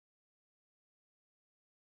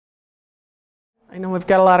I know we've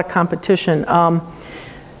got a lot of competition.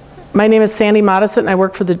 My name is Sandy Modesitt, and I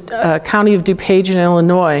work for the County of DuPage in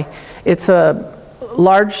Illinois. It's a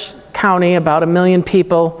large county, about 1 million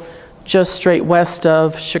people, just straight west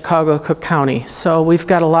of Chicago, Cook County. So we've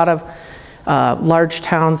got a lot of large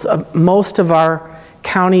towns. Most of our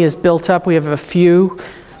county is built up. We have a few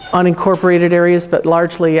unincorporated areas, but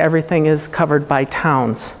largely everything is covered by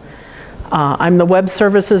towns. I'm the web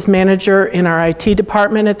services manager in our IT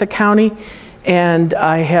department at the county, and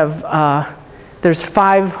I have, there's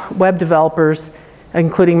 5 web developers,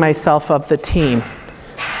 including myself, of the team.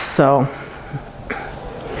 So,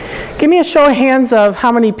 give me a show of hands of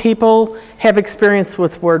how many people have experience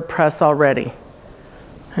with WordPress already.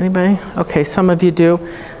 Anybody? Okay, some of you do.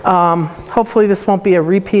 Hopefully this won't be a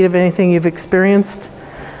repeat of anything you've experienced.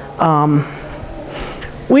 I'm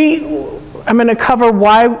going to cover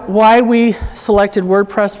why we selected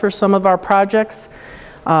WordPress for some of our projects.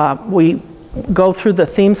 We go through the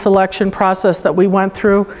theme selection process that we went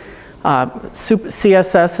through.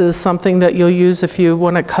 CSS is something that you'll use if you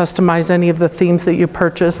want to customize any of the themes that you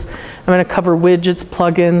purchase. I'm going to cover widgets,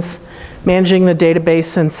 plugins, managing the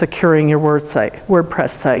database, and securing your WordPress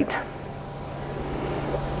site.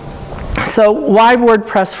 So why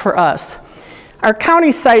WordPress for us? Our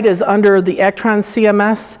county site is under the Actron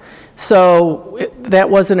CMS, so that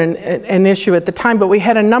wasn't an issue at the time, but we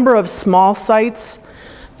had a number of small sites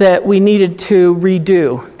that we needed to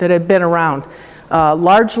redo that had been around.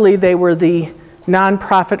 Largely they were the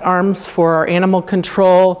nonprofit arms for our animal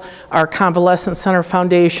control, our convalescent center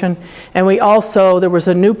foundation, and we also, there was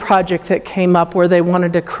a new project that came up where they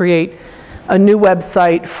wanted to create a new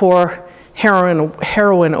website for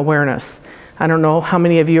heroin awareness. I don't know how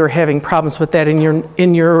many of you are having problems with that in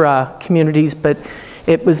your communities, but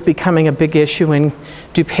it was becoming a big issue in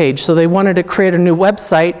DuPage. So they wanted to create a new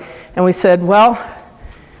website, and we said, well,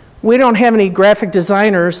 we don't have any graphic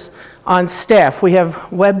designers on staff. We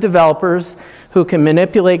have web developers who can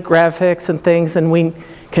manipulate graphics and things, and we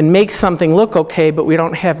can make something look okay, but we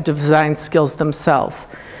don't have design skills themselves.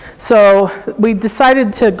 So we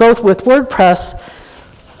decided to go with WordPress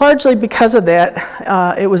largely because of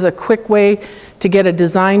that. It was a quick way to get a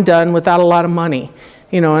design done without a lot of money.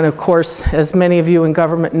 You know, and of course, as many of you in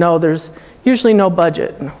government know, there's usually no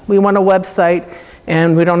budget. We want a website,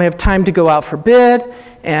 and we don't have time to go out for bid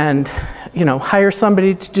and, you know, hire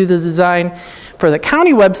somebody to do the design. For the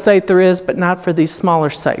county website there is, but not for these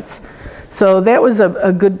smaller sites. So that was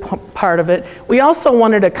a good part of it. We also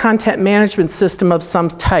wanted a content management system of some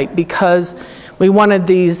type because we wanted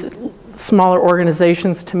these smaller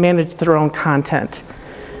organizations to manage their own content.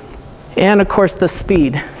 And of course the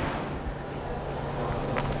speed.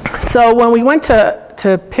 So when we went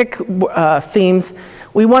to pick themes,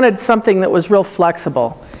 we wanted something that was real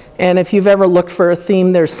flexible. And if you've ever looked for a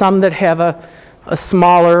theme, there's some that have a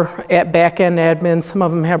smaller back-end admin. Some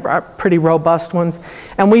of them have pretty robust ones.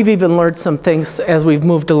 And we've even learned some things as we've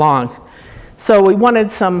moved along. So we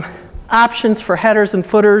wanted some options for headers and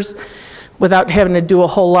footers without having to do a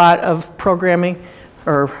whole lot of programming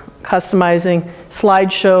or customizing,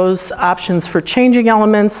 slideshows, options for changing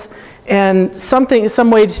elements, and some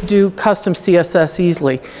way to do custom CSS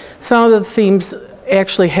easily. Some of the themes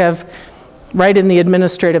actually have, right in the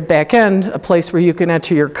administrative back end, a place where you can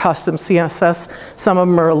enter your custom CSS. Some of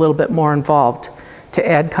them are a little bit more involved to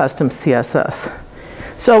add custom CSS.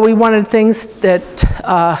 So we wanted things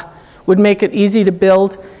that would make it easy to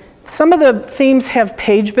build. Some of the themes have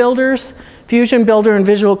page builders. Fusion Builder and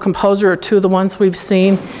Visual Composer are 2 of the ones we've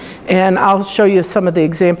seen, and I'll show you some of the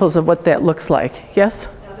examples of what that looks like. Yes?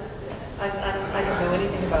 I don't know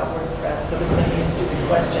anything about WordPress, so this may be a stupid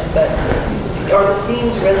question, but are the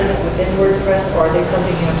themes resident within WordPress, or are they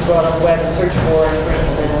something you have to go out on the web and search for and bring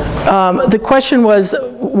them in? The question was,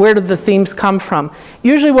 where did the themes come from?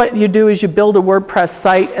 Usually what you do is you build a WordPress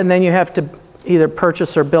site, and then you have to either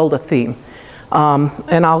purchase or build a theme.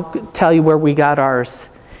 And I'll tell you where we got ours.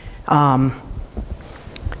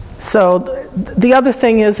 So the other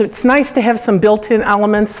thing is, it's nice to have some built-in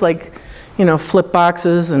elements like, you know, flip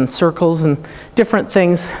boxes and circles and different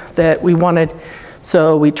things that we wanted.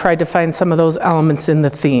 So we tried to find some of those elements in the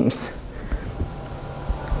themes.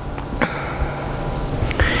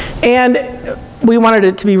 And we wanted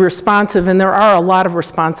it to be responsive, and there are a lot of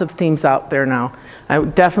responsive themes out there now. I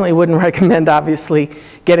definitely wouldn't recommend, obviously,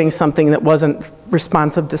 getting something that wasn't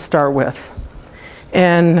responsive to start with.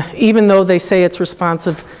 And even though they say it's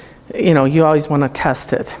responsive, you know, you always want to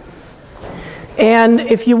test it. And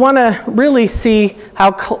if you want to really see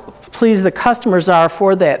how pleased the customers are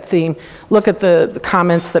for that theme, look at the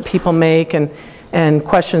comments that people make and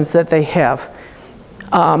questions that they have.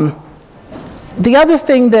 The other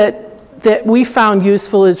thing that that we found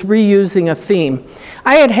useful is reusing a theme.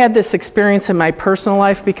 I had this experience in my personal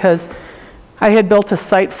life because I had built a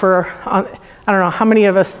site for, I don't know, how many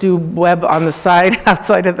of us do web on the side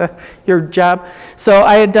outside of your job? So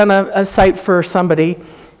I had done a site for somebody,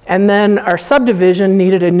 and then our subdivision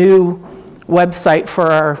needed a new website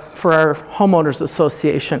for our homeowners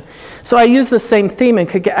association. So I used the same theme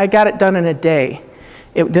and I got it done in a day.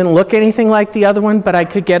 It didn't look anything like the other one, but I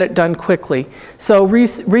could get it done quickly. So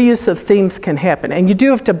reuse of themes can happen, and you do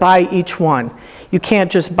have to buy each one. You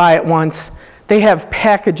can't just buy it once. They have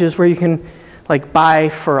packages where you can like buy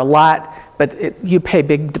for a lot, but you pay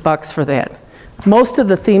big bucks for that. Most of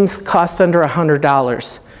the themes cost under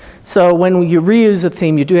 $100. So when you reuse a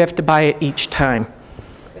theme, you do have to buy it each time.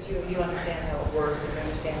 But you understand how it works and you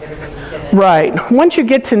understand everything that's in it. Right. Once you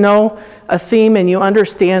get to know a theme and you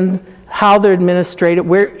understand how they're administrated,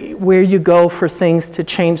 where you go for things to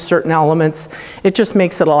change certain elements, it just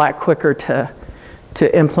makes it a lot quicker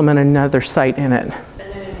to implement another site in it. And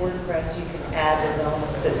then in WordPress, you can add those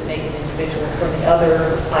elements that make it individual from the other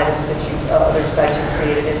items that other sites you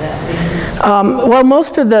created in that theme. Well,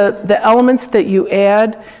 most of the elements that you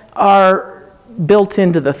add are built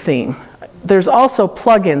into the theme. There's also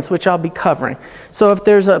plugins, which I'll be covering. So if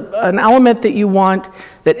there's an element that you want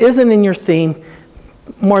that isn't in your theme,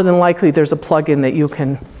 more than likely there's a plugin that you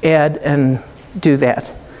can add and do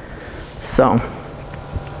that. So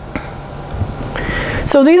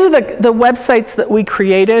these are the websites that we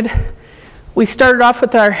created. We started off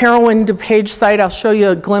with our Heroin DuPage site. I'll show you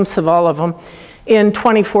a glimpse of all of them in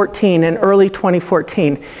 2014, in early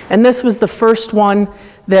 2014. And this was the first one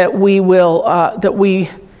that we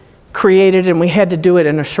created, and we had to do it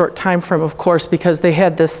in a short time frame, of course, because they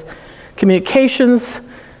had this communications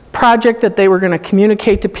project that they were going to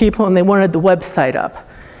communicate to people, and they wanted the website up.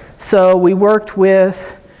 So we worked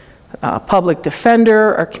with public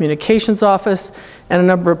defender, our communications office, and a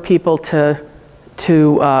number of people to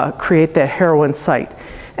create that heroin site.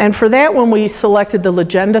 And for that one, we selected the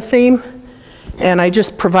Legenda theme, and I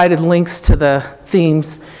just provided links to the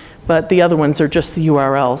themes, but the other ones are just the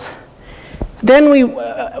URLs. Then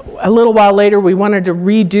a little while later, we wanted to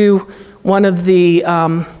redo one of this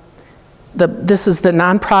is the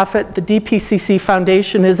nonprofit. The DPCC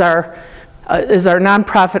Foundation is our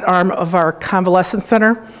nonprofit arm of our convalescent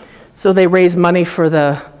center. So they raise money for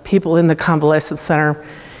the people in the convalescent center,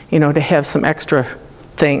 to have some extra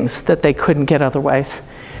things that they couldn't get otherwise.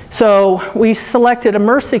 So we selected a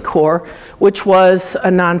Mercy Corps, which was a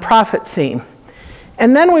nonprofit theme.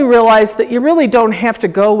 And then we realized that you really don't have to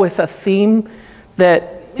go with a theme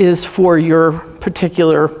that is for your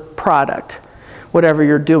particular product, whatever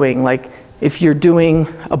you're doing. Like if you're doing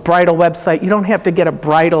a bridal website, you don't have to get a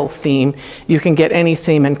bridal theme. You can get any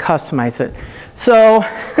theme and customize it. So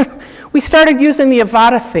we started using the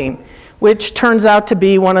Avada theme, which turns out to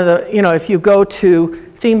be one of the, if you go to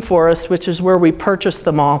Theme Forest, which is where we purchased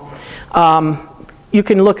them all, you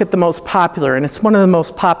can look at the most popular, and it's one of the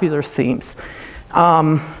most popular themes.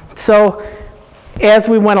 So as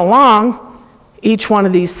we went along, each one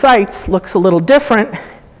of these sites looks a little different,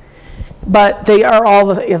 but they are all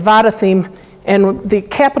the Avada theme. And the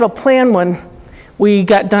capital plan one, we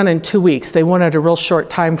got done in 2 weeks. They wanted a real short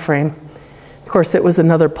time frame. Of course, it was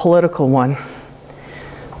another political one.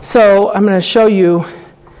 So I'm going to show you,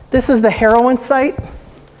 this is the heroin site.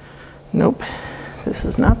 Nope, this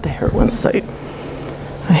is not the heroin site.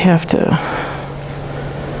 I have to,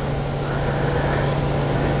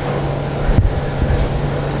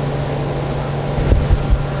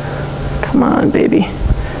 come on, baby.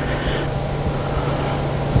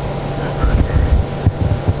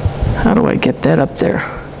 How do I get that up there?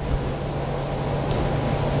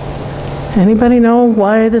 Anybody know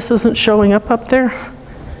why this isn't showing up there?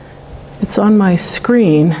 It's on my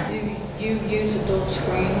screen. Do you use a dual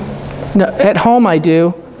screen? No, at home I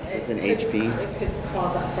do. It's an HP. It could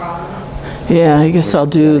cause a problem. Yeah, I guess I'll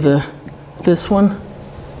do this one.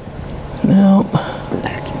 No.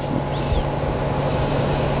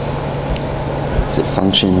 Does it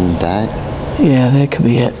function that? Yeah, that could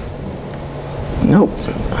be it. Nope.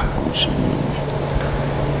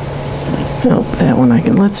 Nope, that one I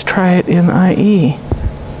can. Let's try it in IE.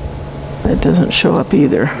 That doesn't show up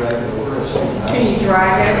either. Can you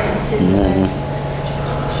drag it and sit there?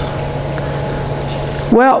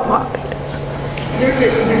 Well,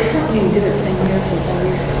 there's something you can do that's in here since I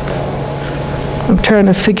used it. I'm trying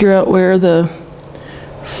to figure out where the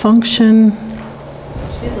function.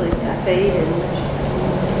 Usually it's faded.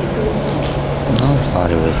 I always thought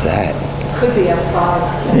it was that. Could be a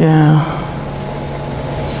problem. Yeah.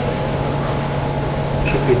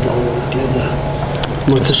 Should be done with the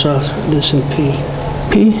Microsoft, this and P.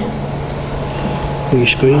 P? for your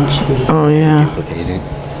screens. Oh, yeah. Duplicated.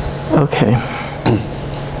 Okay.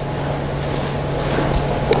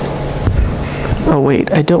 Oh, wait,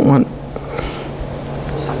 I don't want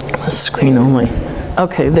a screen only.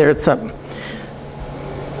 Okay, there it's up.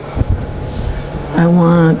 I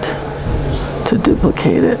want to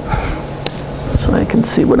duplicate it so I can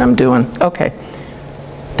see what I'm doing. Okay,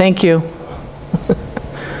 thank you.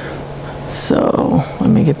 So let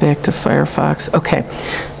me get back to Firefox. Okay,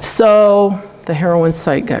 so the heroin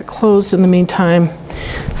site got closed in the meantime.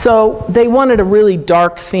 So they wanted a really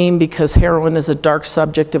dark theme because heroin is a dark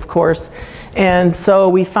subject, of course. And so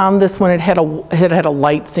we found this one. It had a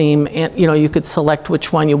light theme, and you could select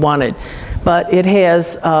which one you wanted. But it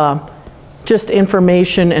has just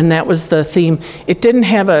information, and that was the theme. It didn't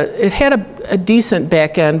have it had a decent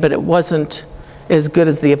back end, but it wasn't as good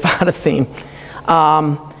as the Avada theme.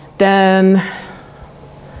 Then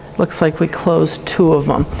looks like we closed 2 of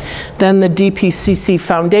them. Then the DPCC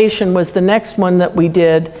Foundation was the next one that we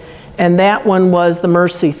did, and that one was the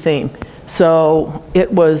Mercy theme. So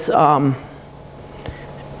it was,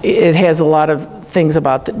 it has a lot of things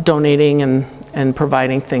about donating and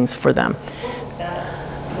providing things for them.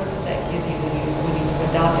 What does that give you when you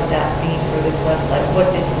adopted that theme for this website?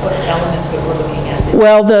 What elements that we're looking at?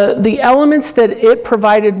 Well, the elements that it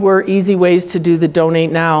provided were easy ways to do the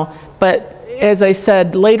donate now, but as I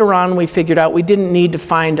said, later on we figured out we didn't need to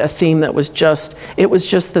find a theme that was just, it was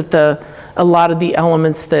just that a lot of the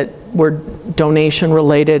elements that were donation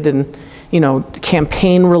related and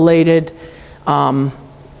campaign related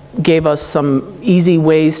gave us some easy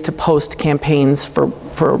ways to post campaigns for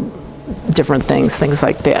different things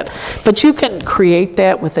like that. But you can create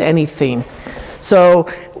that with any theme. So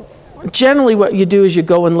generally what you do is you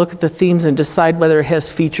go and look at the themes and decide whether it has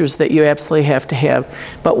features that you absolutely have to have.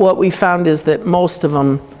 But what we found is that most of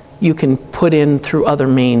them you can put in through other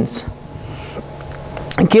means.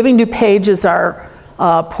 Giving DuPage is our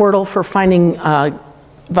portal for finding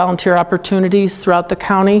volunteer opportunities throughout the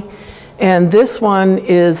county. And this one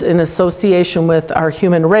is in association with our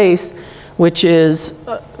Human Race, which is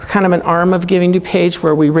kind of an arm of Giving DuPage,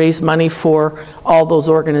 where we raise money for all those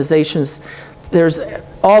organizations. There's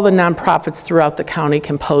all the nonprofits throughout the county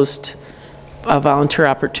can post volunteer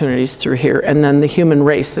opportunities through here, and then the Human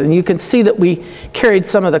Race. And you can see that we carried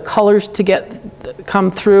some of the colors to come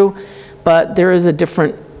through, but there is a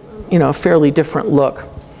different, fairly different look.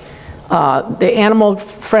 The Animal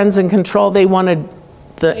Friends and Control, they wanted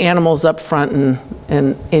the animals up front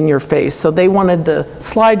and in your face. So they wanted the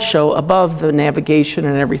slideshow above the navigation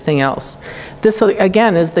and everything else. This,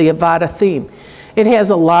 again, is the Avada theme. It has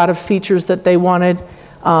a lot of features that they wanted,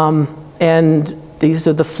 and these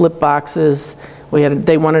are the flip boxes.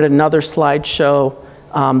 They wanted another slideshow.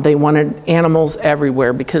 They wanted animals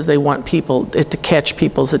everywhere because they want it to catch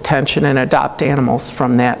people's attention and adopt animals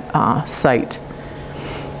from that site.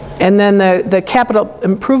 And then the capital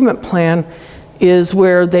improvement plan is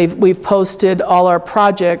where we've posted all our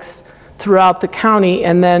projects throughout the county,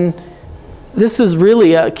 and then this is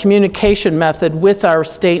really a communication method with our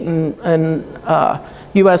state and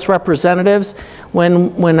U.S. representatives.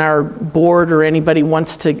 When our board or anybody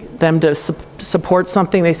wants them to support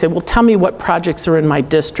something, they say, well, tell me what projects are in my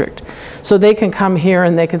district. So they can come here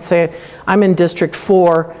and they can say, I'm in District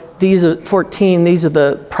 4, these are 14, these are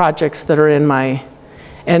the projects that are in my.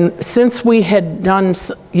 And since we had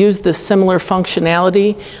used this similar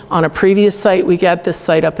functionality on a previous site, we got this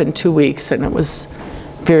site up in 2 weeks, and it was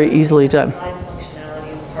very easily done. Live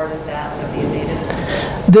functionality is part of that, of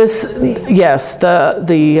the Avada? Yes,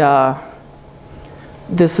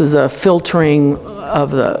 this is a filtering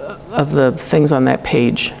of the things on that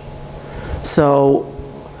page. So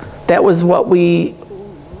that was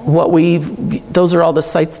those are all the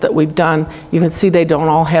sites that we've done. You can see they don't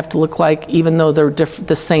all have to look like, even though they're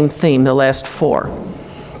the same theme, the last 4.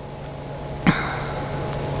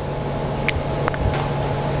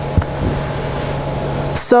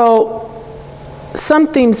 So some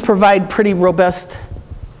themes provide pretty robust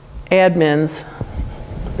admins.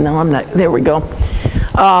 No, I'm not, there we go.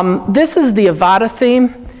 This is the Avada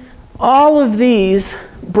theme. All of these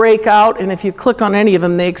break out, and if you click on any of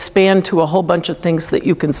them, they expand to a whole bunch of things that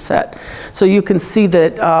you can set. So you can see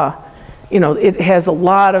that it has a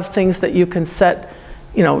lot of things that you can set.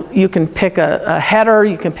 You can pick a header,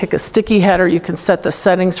 you can pick a sticky header, you can set the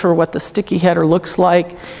settings for what the sticky header looks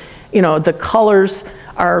like. The colors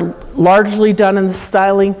are largely done in the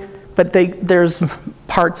styling, but there's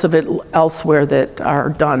parts of it elsewhere that are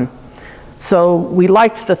done. So we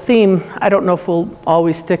liked the theme. I don't know if we'll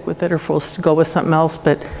always stick with it or if we'll go with something else,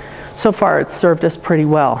 but so far it's served us pretty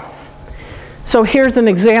well. So here's an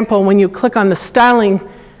example. When you click on the styling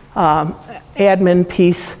admin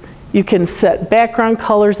piece, you can set background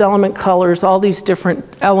colors, element colors, all these different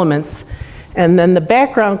elements. And then the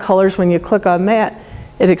background colors, when you click on that,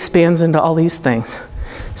 it expands into all these things.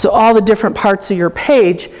 So all the different parts of your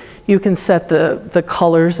page, you can set the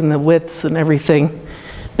colors and the widths and everything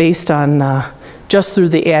based on just through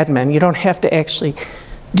the admin. You don't have to actually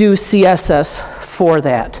do CSS for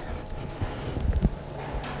that.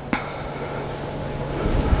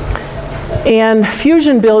 And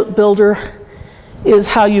Fusion Builder is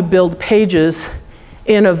how you build pages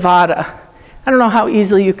in Avada. I don't know how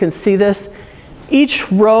easily you can see this. Each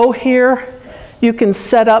row here, you can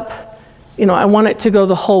set up, you know, I want it to go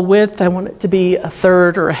the whole width, I want it to be a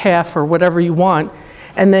third or a half or whatever you want,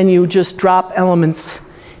 and then you just drop elements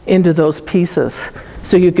into those pieces.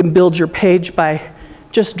 So you can build your page by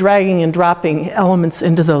just dragging and dropping elements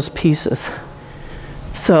into those pieces.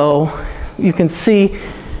 So you can see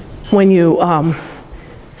when you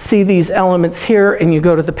see these elements here and you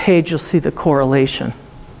go to the page, you'll see the correlation.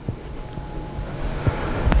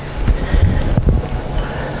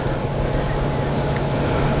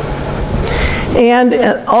 And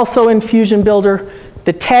also in Fusion Builder,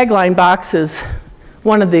 the tagline box is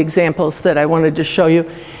one of the examples that I wanted to show you.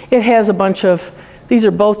 It has a bunch of, these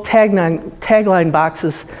are both tagline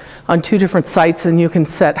boxes on 2 different sites, and you can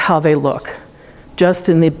set how they look just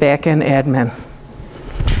in the back-end admin.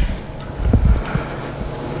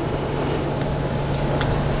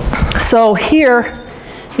 So here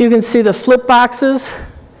you can see the flip boxes,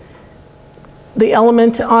 the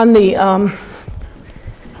element on the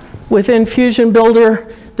within Fusion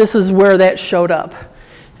Builder. This is where that showed up,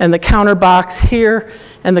 and the counter box here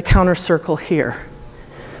and the counter circle here.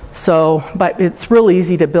 So, but it's real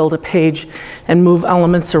easy to build a page and move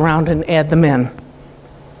elements around and add them in.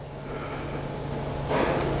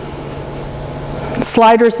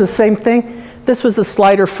 Sliders, the same thing. This was a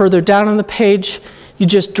slider further down on the page. You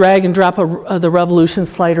just drag and drop the revolution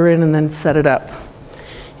slider in and then set it up.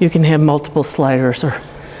 You can have multiple sliders or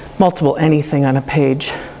multiple anything on a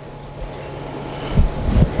page.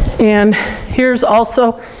 And here's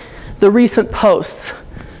also the recent posts.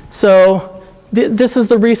 So this is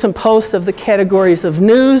the recent post of the categories of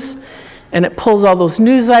news, and it pulls all those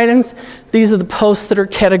news items. These are the posts that are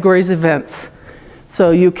categories events.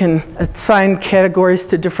 So you can assign categories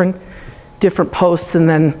to different posts and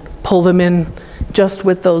then pull them in just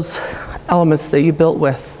with those elements that you built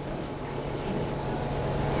with.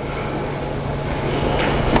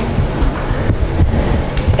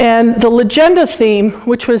 And the Legenda theme,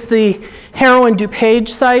 which was the Heroin DuPage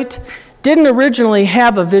site, didn't originally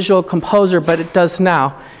have a visual composer, but it does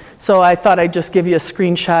now. So I thought I'd just give you a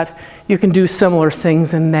screenshot. You can do similar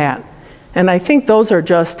things in that. And I think those are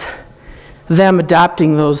just them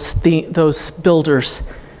adopting those builders.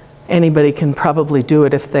 Anybody can probably do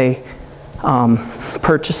it if they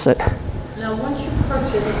purchase it. Now, once you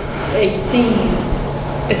purchase a theme,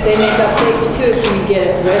 if they make updates to it, do you get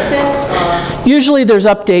it with it? Or? Usually there's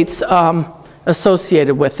updates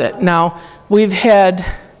associated with it. Now,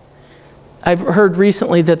 I've heard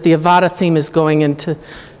recently that the Avada theme is going into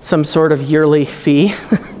some sort of yearly fee.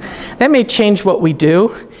 That may change what we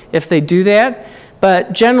do if they do that,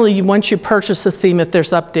 but generally once you purchase a theme, if there's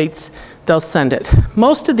updates, they'll send it.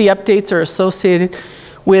 Most of the updates are associated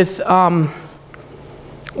with a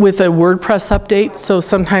WordPress update, so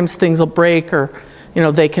sometimes things will break or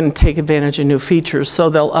they can take advantage of new features, so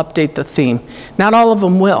they'll update the theme. Not all of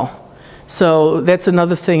them will. So that's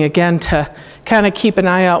another thing, again, to kind of keep an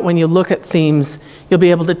eye out when you look at themes. You'll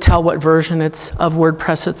be able to tell what version of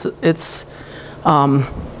WordPress it's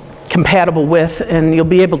compatible with, and you'll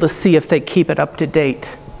be able to see if they keep it up to date.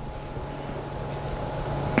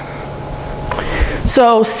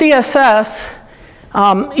 So CSS,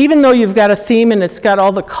 even though you've got a theme and it's got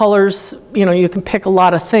all the colors, you can pick a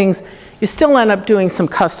lot of things, you still end up doing some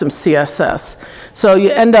custom CSS. So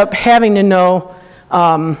you end up having to know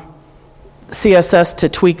CSS to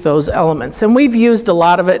tweak those elements. And we've used a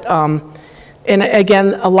lot of it. And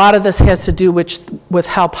again, a lot of this has to do with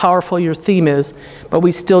how powerful your theme is, but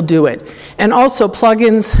we still do it. And also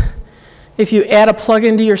plugins, if you add a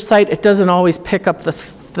plugin to your site, it doesn't always pick up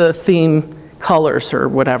the theme colors or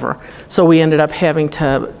whatever. So we ended up having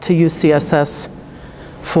to use CSS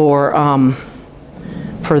for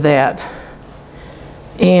that.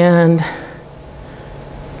 And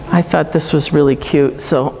I thought this was really cute.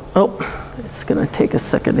 So, it's going to take a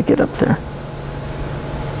second to get up there.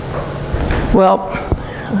 Well,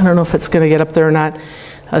 I don't know if it's going to get up there or not.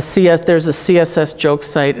 There's a CSS joke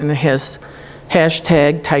site, and it has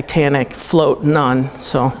hashtag Titanic float none.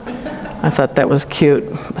 So I thought that was cute.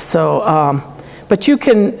 So, but you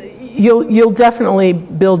can you'll definitely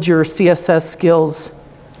build your CSS skills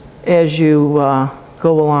as you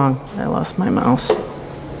go along. I lost my mouse.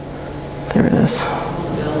 There it is.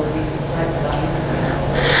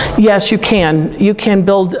 Yes, you can. You can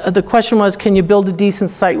build, the question was, can you build a decent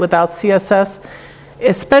site without CSS?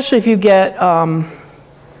 Especially if you get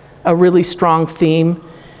a really strong theme.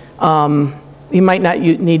 You might not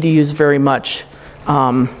need to use very much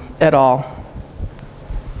at all.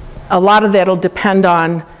 A lot of that will depend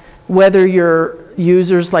on whether your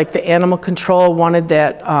users, like the animal control, wanted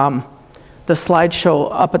that the slideshow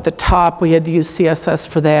up at the top. We had to use CSS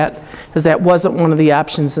for that, because that wasn't one of the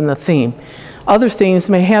options in the theme. Other themes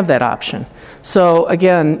may have that option. So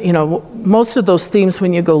again, you know, most of those themes,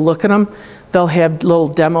 when you go look at them, they'll have little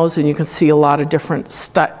demos, and you can see a lot of different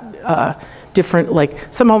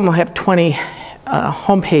like some of them will have 20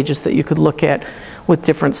 home pages that you could look at with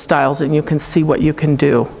different styles, and you can see what you can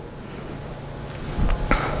do.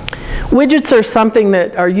 Widgets are something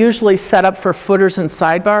that are usually set up for footers and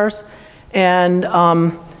sidebars, and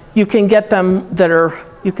you can get them that are,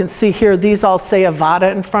 you can see here, these all say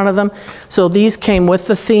Avada in front of them. So these came with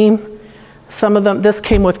the theme. Some of them, this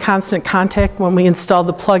came with Constant Contact when we installed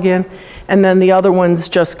the plugin, and then the other ones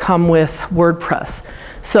just come with WordPress.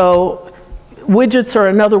 So widgets are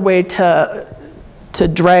another way to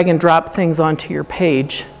drag and drop things onto your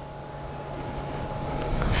page.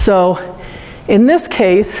 So in this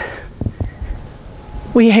case,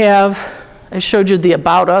 we have, I showed you the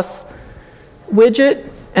About Us widget,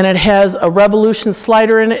 and it has a revolution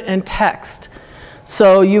slider in it and text.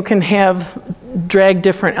 So you can drag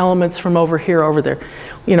different elements from over here, over there.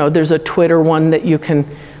 You know, there's a Twitter one that you can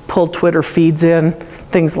pull Twitter feeds in,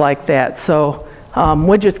 things like that. So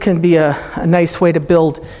widgets can be a nice way to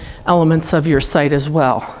build elements of your site as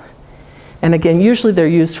well. And again, usually they're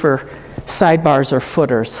used for sidebars or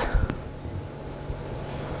footers.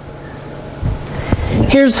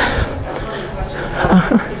 Here's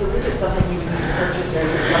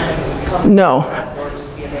no.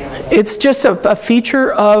 It's just a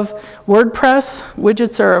feature of WordPress.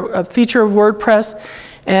 Widgets are a feature of WordPress,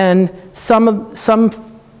 and some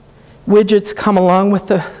widgets come along with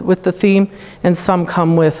the theme, and some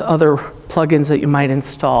come with other plugins that you might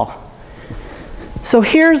install. So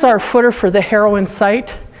here's our footer for the heroine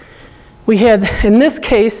site. We had, in this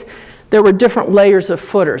case, there were different layers of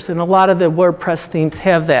footers, and a lot of the WordPress themes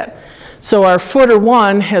have that. So our footer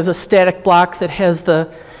 1 has a static block that has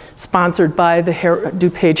the sponsored by the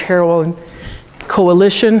DuPage Heroine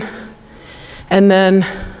Coalition. And then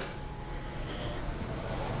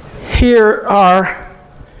here are,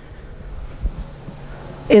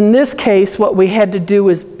 in this case, what we had to do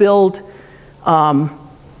is build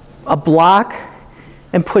a block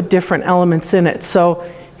and put different elements in it. So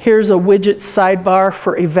here's a widget sidebar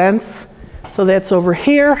for events. So that's over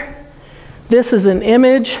here. This is an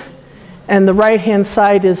image, and the right-hand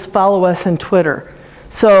side is follow us on Twitter.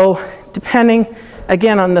 So depending,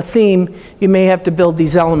 again, on the theme, you may have to build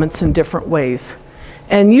these elements in different ways.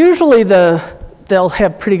 And usually they'll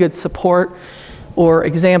have pretty good support or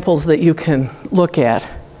examples that you can look at.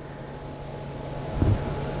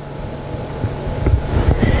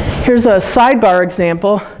 Here's a sidebar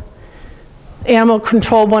example. Animal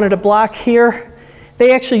control wanted a block here.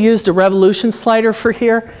 They actually used a revolution slider for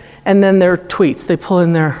here, and then their tweets. They pull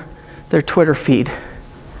in their Twitter feed.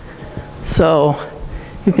 So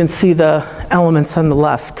you can see the elements on the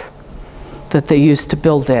left that they used to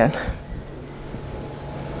build that.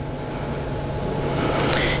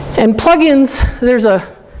 And plugins, there's a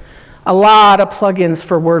lot of plugins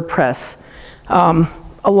for WordPress.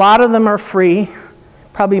 A lot of them are free.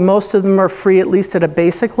 Probably most of them are free, at least at a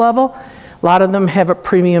basic level. A lot of them have a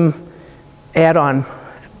premium add-on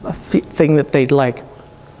thing that they'd like.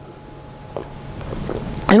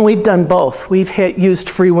 And we've done both. We've used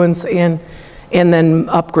free ones and then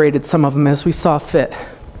upgraded some of them as we saw fit.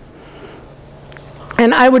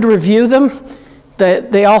 And I would review them.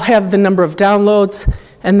 They all have the number of downloads,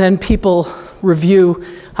 and then people review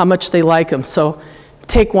how much they like them. So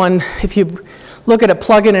take one, if you look at a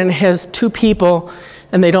plugin and it has 2 people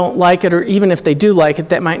and they don't like it, or even if they do like it,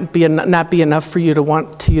 that might not be enough for you to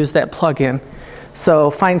want to use that plugin.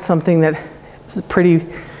 So find something that is pretty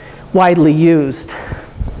widely used.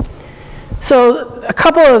 So a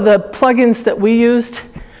couple of the plugins that we used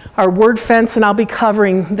are WordFence, and I'll be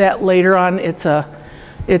covering that later on. It's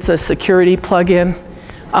a security plugin.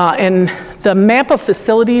 And the map of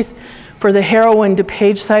facilities for the Heroine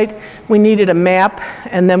DuPage site, we needed a map,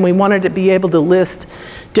 and then we wanted to be able to list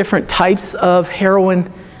different types of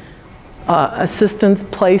heroin assistance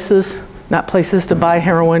places, not places to buy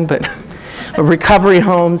heroin, but recovery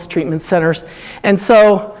homes, treatment centers. And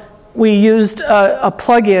so we used a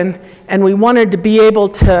plugin, and we wanted to be able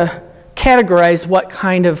to categorize what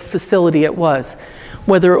kind of facility it was,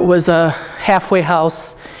 whether it was a halfway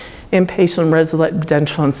house, inpatient,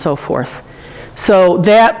 residential, and so forth. So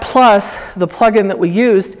that plus the plugin that we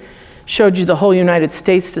used showed you the whole United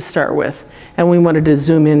States to start with, and we wanted to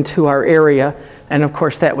zoom into our area, and of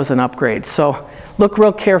course that was an upgrade. So look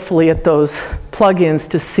real carefully at those plugins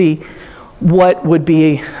to see what would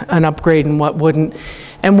be an upgrade and what wouldn't,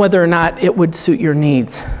 and whether or not it would suit your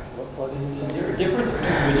needs. Is there a difference between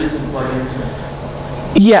widgets and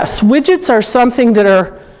plugins? Yes, widgets are something that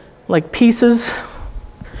are like pieces.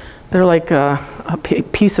 They're like a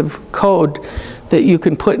piece of code that you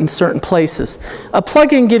can put in certain places. A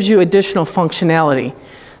plugin gives you additional functionality.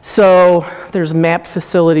 So there's map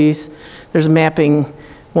facilities, there's mapping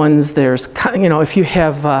ones, there's, you know, if you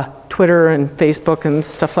have Twitter and Facebook and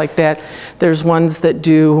stuff like that, there's ones that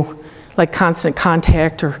do like Constant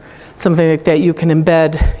Contact or something like that. You can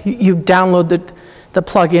embed, you download the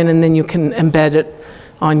plugin and then you can embed it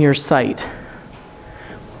on your site.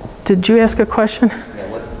 Did you ask a question? Yeah,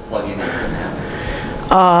 what plugin is the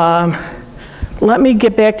map? Let me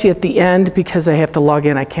get back to you at the end because I have to log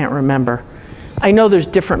in, I can't remember. I know there's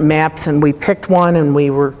different maps and we picked one and we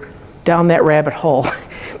were down that rabbit hole.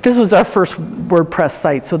 This was our first WordPress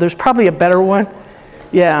site, so there's probably a better one.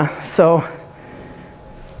 Yeah, so.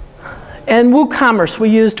 And WooCommerce, we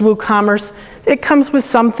used WooCommerce. It comes with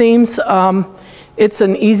some themes. It's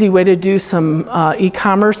an easy way to do some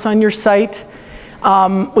e-commerce on your site.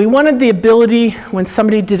 We wanted the ability, when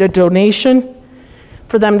somebody did a donation,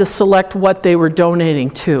 for them to select what they were donating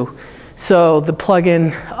to. So the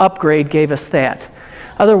plugin upgrade gave us that.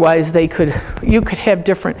 Otherwise, you could have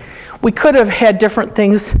different, we could have had different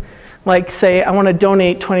things like say, I want to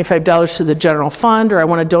donate $25 to the general fund, or I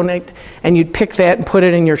want to donate, and you'd pick that and put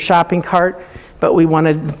it in your shopping cart, but we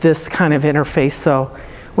wanted this kind of interface, so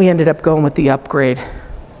we ended up going with the upgraded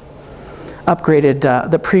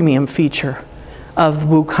the premium feature of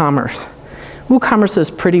WooCommerce. WooCommerce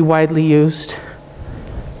is pretty widely used.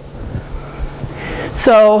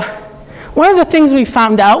 So one of the things we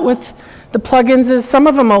found out with the plugins is some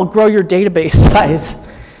of them will grow your database size.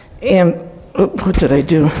 And what did I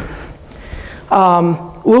do?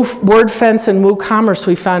 WordFence and WooCommerce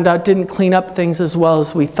we found out didn't clean up things as well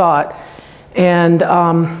as we thought. And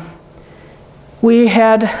we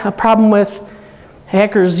had a problem with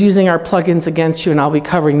hackers using our plugins against you, and I'll be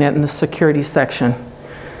covering that in the security section.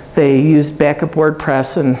 They used backup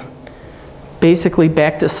WordPress and basically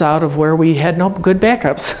backed us out of where we had no good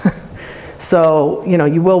backups. So, you know,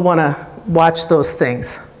 you will want to watch those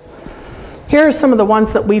things. Here are some of the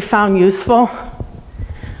ones that we found useful.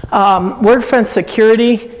 WordFence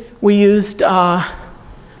security, we used WordFence.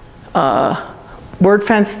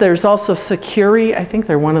 There's also Securi. I think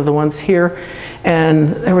they're one of the ones here. And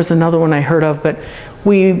there was another one I heard of, but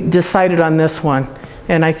we decided on this one.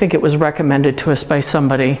 And I think it was recommended to us by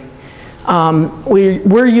somebody.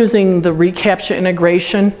 We're using the reCAPTCHA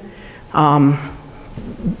integration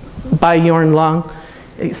by Jorn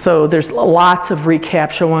Lung. So there's lots of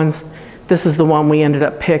reCAPTCHA ones. This is the one we ended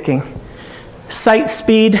up picking. Site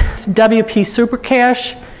speed, WP Super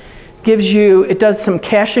Cache gives you, it does some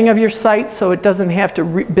caching of your site so it doesn't have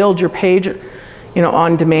to build your page, you know,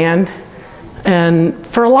 on demand. And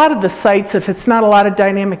for a lot of the sites, if it's not a lot of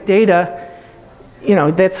dynamic data, you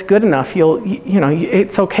know, that's good enough.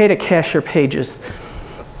 It's okay to cache your pages.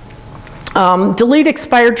 Delete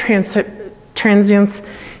expired transients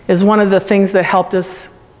is one of the things that helped us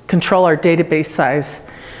control our database size.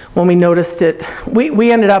 When we noticed it,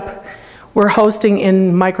 we ended up, we're hosting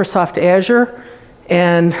in Microsoft Azure,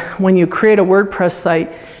 and when you create a WordPress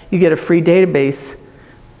site, you get a free database,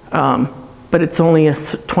 but it's only a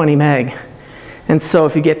 20 meg. And so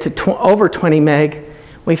if you get to over 20 meg,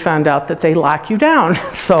 we found out that they lock you down.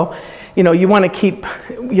 So, you know, you want to keep,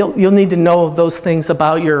 you'll need to know those things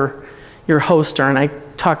about your hoster, and I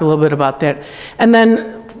talk a little bit about that. And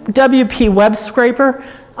then WP Web Scraper.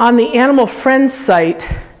 On the Animal Friends site,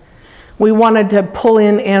 we wanted to pull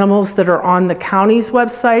in animals that are on the county's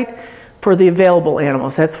website for the available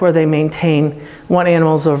animals. That's where they maintain what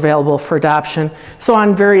animals are available for adoption. So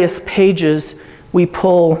on various pages, we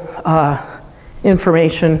pull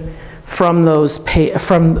information from those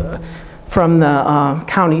from the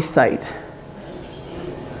county site.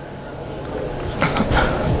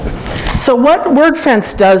 So what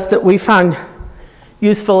WordFence does that we found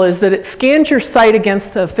useful is that it scans your site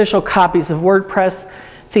against the official copies of WordPress,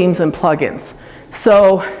 themes, and plugins.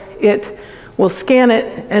 So it will scan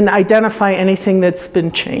it and identify anything that's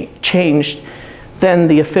been changed than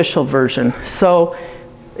the official version. So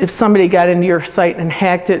if somebody got into your site and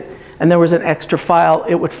hacked it, and there was an extra file,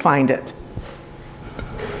 it would find it.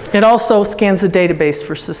 It also scans the database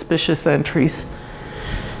for suspicious entries.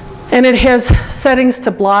 And it has settings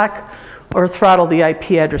to block or throttle the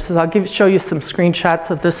IP addresses. I'll show you some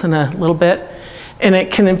screenshots of this in a little bit. And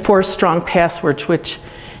it can enforce strong passwords, which,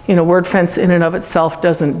 you know, WordFence in and of itself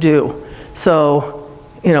doesn't do. So,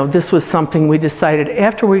 you know, this was something we decided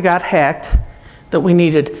after we got hacked that we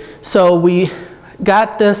needed. So we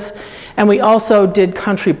got this, and we also did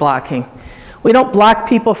country blocking. We don't block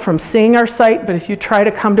people from seeing our site, but if you try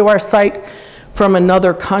to come to our site from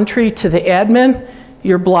another country to the admin,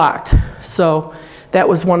 you're blocked. So that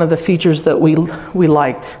was one of the features that we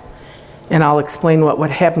liked. And I'll explain what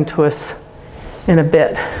would happen to us in a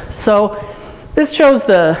bit. So this shows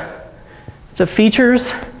the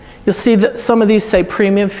features. You'll see that some of these say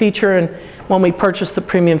premium feature, and when we purchase the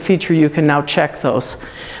premium feature, you can now check those.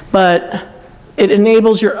 But it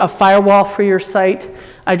enables a firewall for your site.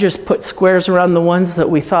 I just put squares around the ones that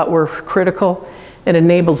we thought were critical. It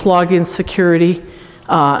enables login security,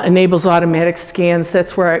 enables automatic scans.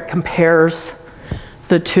 That's where it compares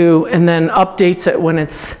the two, and then updates it when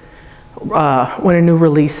when a new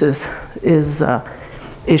release is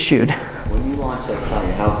issued. When you launched that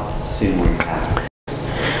site, how soon were you hacked?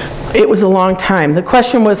 It was a long time. The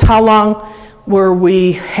question was, how long were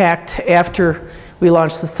we hacked after we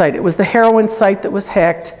launched the site? It was the heroin site that was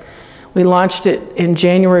hacked. We launched it in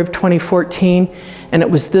January of 2014, and it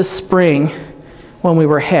was this spring when we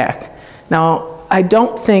were hacked. Now, I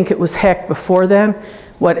don't think it was hacked before then.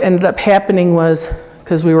 What ended up happening was,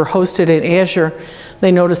 because we were hosted in Azure,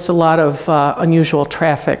 they noticed a lot of unusual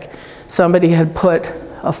traffic. Somebody had put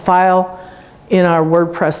a file in our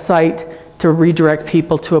WordPress site to redirect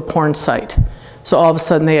people to a porn site. So all of a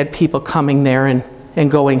sudden they had people coming there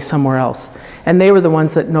and going somewhere else. And they were the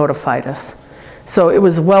ones that notified us. So it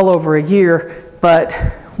was well over a year, but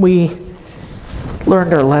we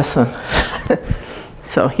learned our lesson.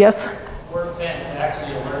 So, yes? Wordfence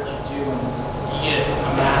actually alerts you to when you get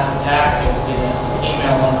a mass attack, you'll get an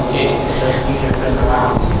email notification that says user been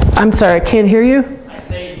around. I'm sorry, I can't hear you? I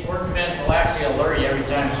say Wordfence will actually alert you every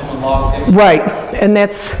time someone logs in. Right, and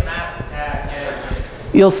that's, Mass attack, yeah.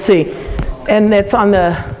 you'll see. And that's on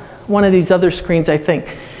one of these other screens, I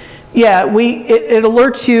think. Yeah, it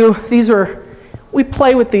alerts you. We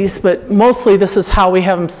play with these, but mostly this is how we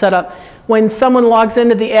have them set up. When someone logs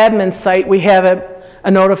into the admin site, we have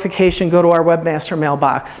a notification go to our webmaster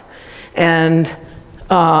mailbox. And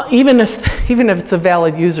even if it's a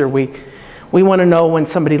valid user, we want to know when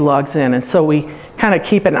somebody logs in. And so we kind of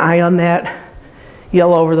keep an eye on that,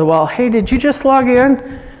 yell over the wall, hey, did you just log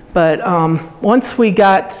in? But once we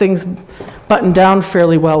got things buttoned down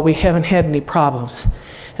fairly well, we haven't had any problems.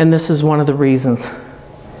 And this is one of the reasons.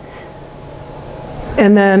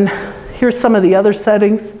 And then here's some of the other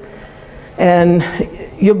settings. And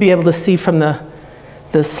you'll be able to see from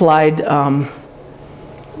the slide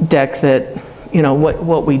deck that, you know,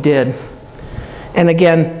 what we did. And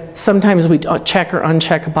again, sometimes we check or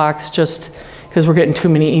uncheck a box just because we're getting too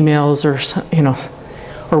many emails, or, you know,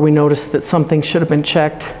 or we notice that something should have been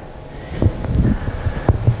checked.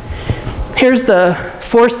 Here's the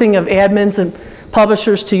forcing of admins and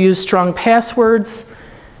publishers to use strong passwords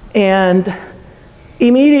and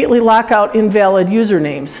immediately lock out invalid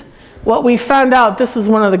usernames. What we found out, this is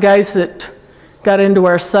one of the guys that got into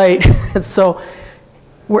our site. So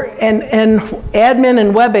and admin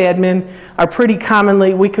and web admin are pretty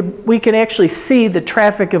commonly, we can actually see the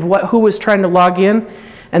traffic of who was trying to log in,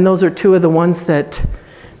 and those are two of the ones that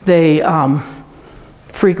they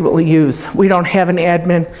frequently use. We don't have an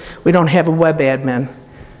admin, we don't have a web admin.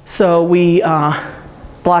 So we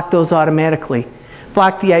block those automatically.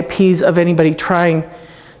 Block the IPs of anybody trying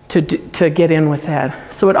to get in with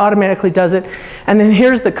that. So it automatically does it. And then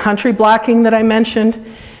here's the country blocking that I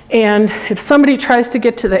mentioned. And if somebody tries to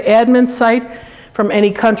get to the admin site from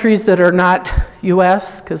any countries that are not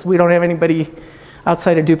US, because we don't have anybody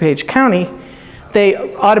outside of DuPage County, they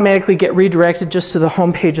automatically get redirected just to the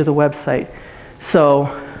home page of the website. So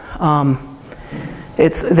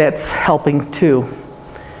that's helping too.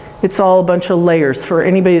 It's all a bunch of layers. For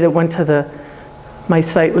anybody that went to my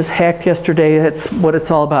site was hacked yesterday, that's what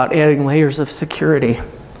it's all about, adding layers of security.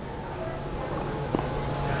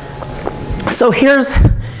 So here's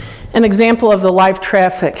an example of the live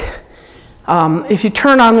traffic. If you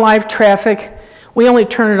turn on live traffic, we only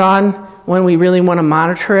turn it on when we really want to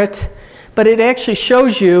monitor it, but it actually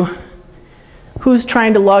shows you who's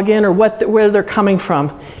trying to log in or where they're coming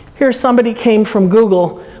from. Here somebody came from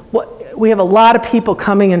Google. We have a lot of people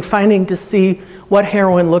coming and finding to see what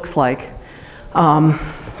heroin looks like.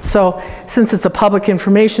 So since it's a public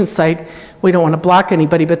information site, we don't want to block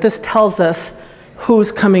anybody, but this tells us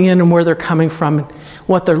who's coming in and where they're coming from and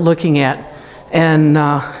what they're looking at. And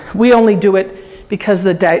we only do it because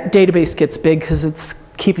the database gets big because it's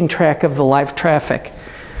keeping track of the live traffic.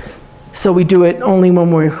 So we do it only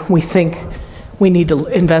when we think we need to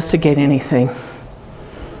investigate anything.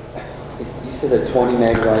 You said the 20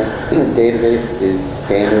 megabyte database is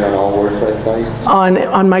standard on all WordPress sites?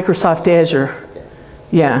 On Microsoft Azure. Okay.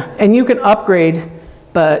 Yeah, and you can upgrade,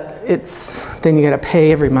 but then you got to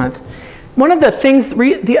pay every month. One of the things,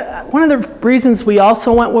 one of the reasons we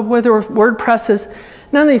also went with WordPress is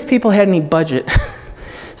none of these people had any budget.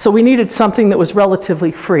 So we needed something that was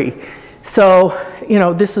relatively free. So, you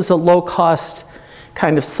know, this is a low-cost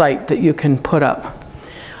kind of site that you can put up.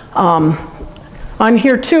 On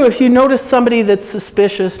here too, if you notice somebody that's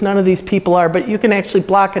suspicious, none of these people are, but you can actually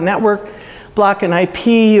block a network, block an IP,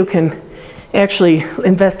 you can actually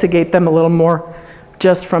investigate them a little more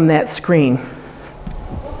just from that screen.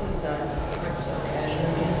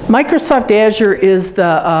 Microsoft Azure is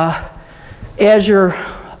the Azure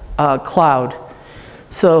cloud.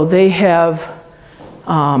 So they have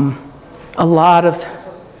a lot of,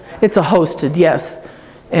 it's a hosted, yes.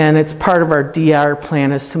 And it's part of our DR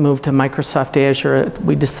plan is to move to Microsoft Azure.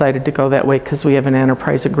 We decided to go that way because we have an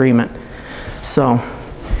enterprise agreement. So,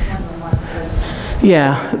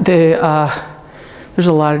 yeah, there's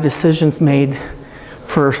a lot of decisions made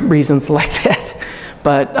for reasons like that.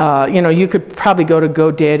 But, you know, you could probably go to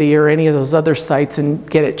GoDaddy or any of those other sites and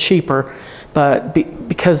get it cheaper. But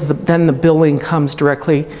because then the billing comes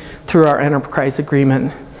directly through our enterprise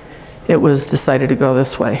agreement, it was decided to go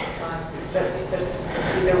this way.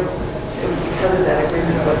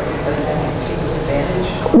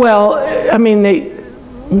 Well, I mean,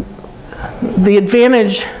 the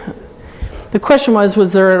advantage, the question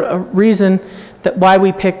was there a reason that why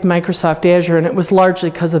we picked Microsoft Azure, and it was largely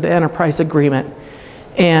because of the enterprise agreement.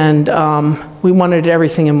 And we wanted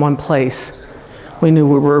everything in one place. We knew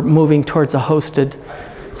we were moving towards a hosted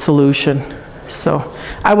solution. So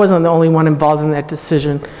I wasn't the only one involved in that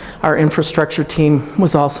decision. Our infrastructure team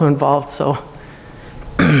was also involved, so.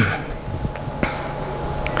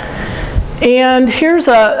 And here's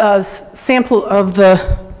a sample of the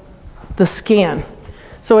scan.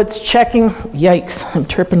 So it's checking, yikes, I'm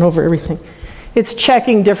tripping over everything. It's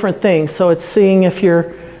checking different things. So it's seeing if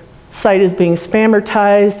your site is being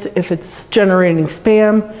spammertized, if it's generating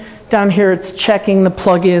spam. Down here it's checking the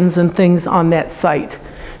plugins and things on that site.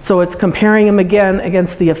 So it's comparing them again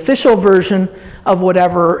against the official version of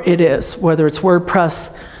whatever it is, whether it's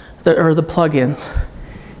WordPress or the plugins.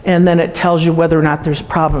 And then it tells you whether or not there's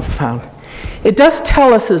problems found. It does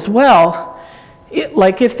tell us as well,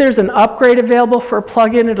 like if there's an upgrade available for a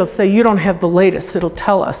plugin, it'll say you don't have the latest. It'll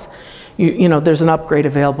tell us, you know, there's an upgrade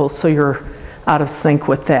available, so you're out of sync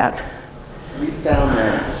with that. We found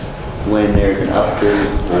that when there's an upgrade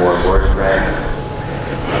for WordPress,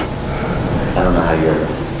 I don't know how your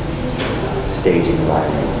staging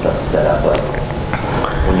environment and stuff set up, but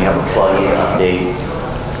when you have a plugin update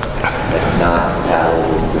that's not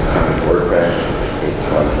compatible with current WordPress,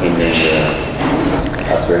 it's like in the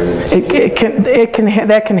upgrade.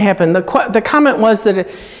 That can happen. The comment was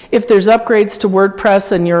that if there's upgrades to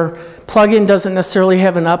WordPress and your plugin doesn't necessarily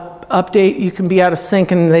have an update, you can be out of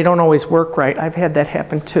sync and they don't always work right. I've had that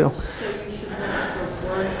happen too. So you should look for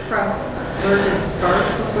WordPress version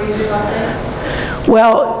first before you do update?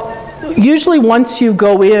 Well, usually once you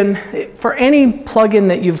go in, for any plugin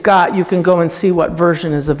that you've got, you can go and see what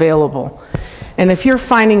version is available. And if you're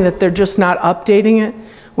finding that they're just not updating it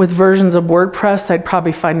with versions of WordPress, I'd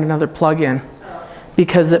probably find another plugin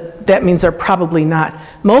because that means they're probably not.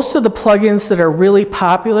 Most of the plugins that are really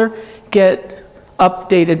popular get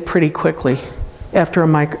updated pretty quickly after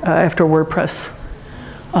WordPress.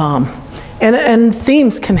 And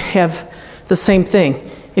themes can have the same thing.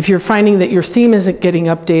 If you're finding that your theme isn't getting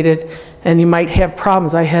updated and you might have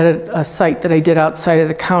problems. I had a site that I did outside of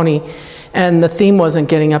the county and the theme wasn't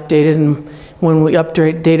getting updated, and when we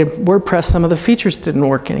updated WordPress, some of the features didn't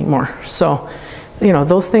work anymore. So, you know,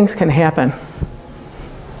 those things can happen.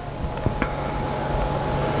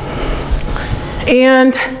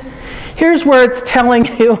 And here's where it's telling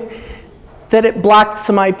you that it blocked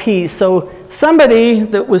some IPs. So somebody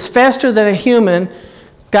that was faster than a human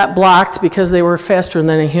got blocked because they were faster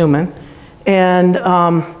than a human. And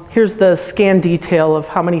here's the scan detail of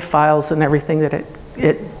how many files and everything that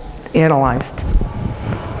it analyzed.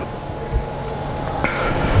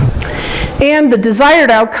 And the desired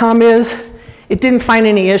outcome is it didn't find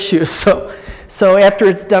any issues. So after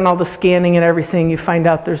it's done all the scanning and everything, you find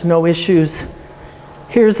out there's no issues.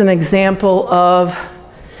 Here's an example of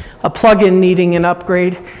a plugin needing an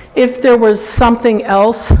upgrade. If there was something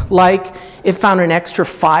else, like it found an extra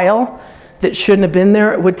file that shouldn't have been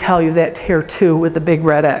there, it would tell you that here too with the big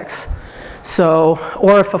red X. So,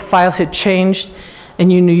 or if a file had changed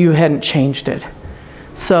and you knew you hadn't changed it.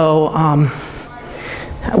 So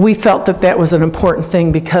we felt that that was an important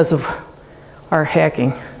thing because of our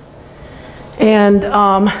hacking. And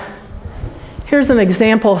here's an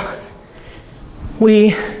example.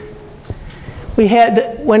 We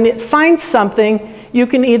had, when it finds something, you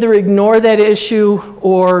can either ignore that issue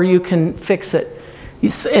or you can fix it.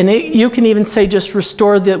 And you can even say just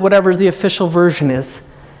restore whatever the official version is.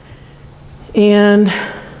 And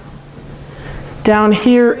down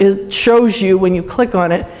here it shows you, when you click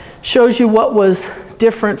on it, shows you what was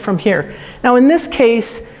different from here. Now in this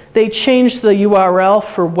case, they changed the URL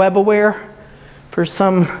for WebAware for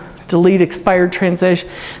some delete expired transaction.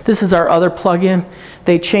 This is our other plugin.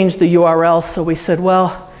 They changed the URL, so we said,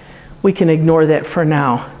 well, we can ignore that for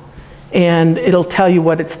now. And it'll tell you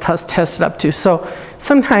what it's tested up to. So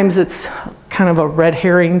sometimes it's kind of a red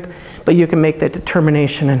herring, but you can make that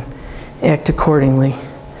determination and act accordingly.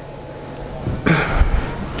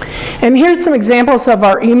 And here's some examples of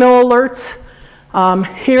our email alerts.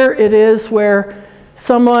 Here it is where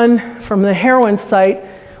someone from the heroin site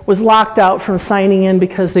was locked out from signing in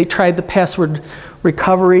because they tried the password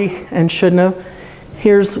recovery and shouldn't have.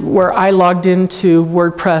 Here's where I logged into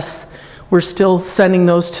WordPress. We're still sending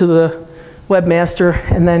those to the webmaster.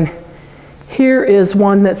 And then here is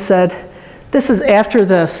one that said, this is after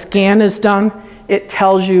the scan is done. It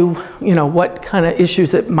tells you, what kind of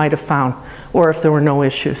issues it might have found, or if there were no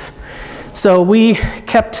issues. So we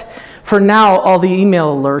kept, for now, all the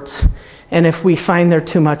email alerts. And if we find there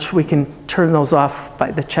too much, we can turn those off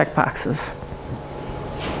by the checkboxes.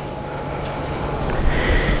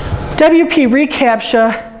 WP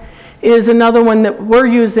reCAPTCHA is another one that we're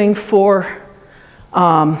using for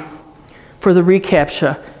the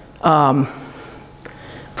reCAPTCHA,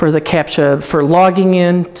 for the CAPTCHA, for logging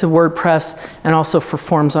in to WordPress, and also for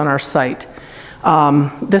forms on our site.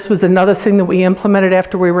 This was another thing that we implemented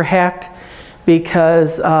after we were hacked,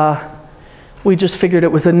 because we just figured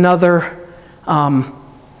it was another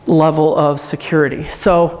level of security.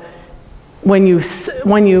 So when you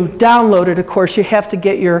download it, of course, you have to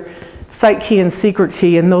get your site key and secret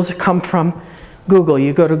key, and those come from Google.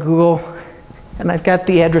 You go to Google, and I've got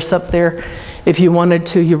the address up there. If you wanted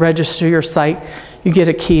to, you register your site, you get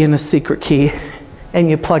a key and a secret key, and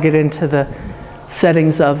you plug it into the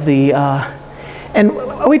settings of the, and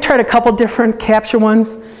we tried a couple different CAPTCHA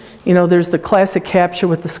ones. There's the classic CAPTCHA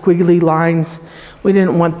with the squiggly lines. We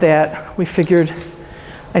didn't want that. We figured,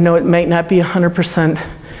 I know it might not be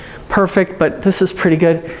 100% perfect, but this is pretty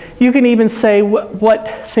good. You can even say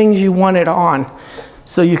what things you want it on.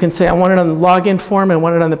 So you can say, I want it on the login form, I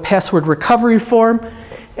want it on the password recovery form,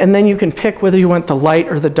 and then you can pick whether you want the light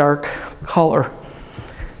or the dark color.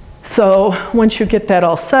 So once you get that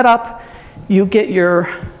all set up, you get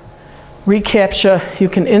your reCAPTCHA. You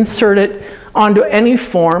can insert it onto any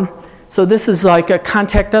form. So this is like a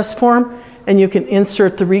contact us form, and you can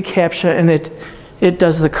insert the reCAPTCHA, and it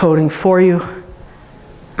does the coding for you.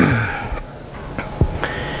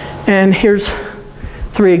 And here's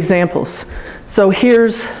 3 examples. So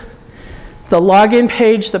here's the login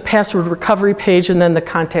page, the password recovery page, and then the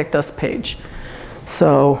contact us page.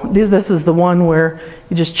 So this is the one where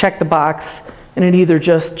you just check the box, and it either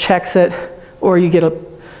just checks it, or you get a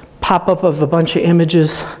pop-up of a bunch of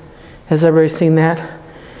images. Has everybody seen that?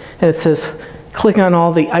 And it says, click on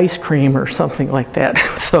all the ice cream or something like that.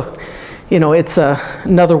 So, it's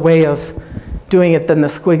another way of doing it than the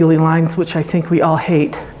squiggly lines, which I think we all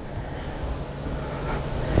hate.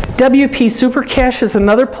 WP Super Cache is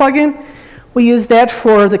another plugin. We use that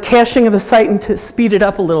for the caching of the site and to speed it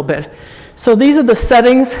up a little bit. So these are the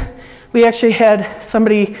settings. We actually had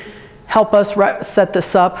somebody help us set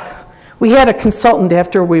this up. We had a consultant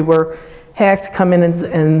after we were hacked come in,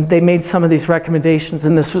 and they made some of these recommendations,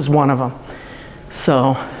 and this was one of them.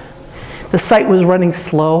 So the site was running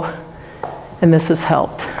slow, and this has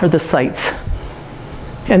helped, or the sites.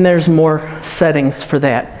 And there's more settings for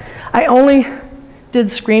that. I only did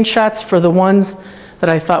screenshots for the ones that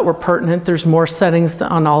I thought were pertinent. There's more settings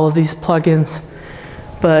on all of these plugins,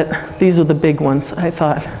 but these are the big ones, I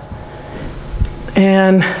thought.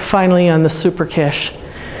 And finally, on the Super Cache,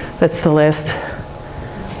 that's the last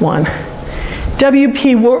one.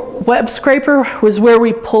 WP Web Scraper was where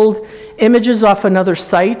we pulled images off another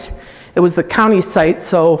site. It was the county site,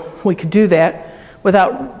 so we could do that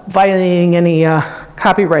without violating any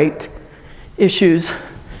copyright issues.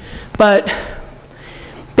 But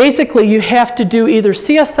basically, you have to do either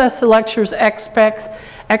CSS selectors,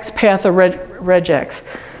 XPath or regex.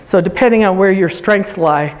 So depending on where your strengths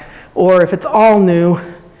lie, or if it's all new,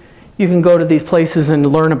 you can go to these places and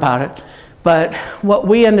learn about it. But what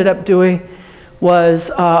we ended up doing was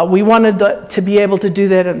we wanted to be able to do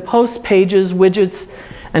that in post pages, widgets,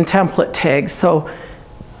 and template tags. So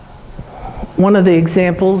one of the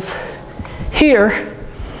examples here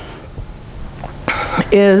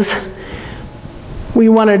is we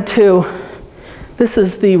wanted to, this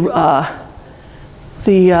is the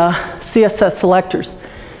CSS selectors.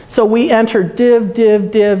 So we entered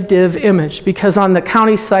div image, because on the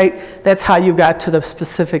county site, that's how you got to the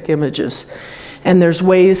specific images. And there's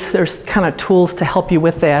ways, there's kind of tools to help you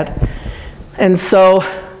with that. And so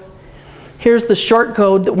here's the short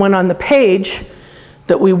code that went on the page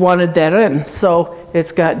that we wanted that in. So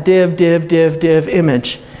it's got div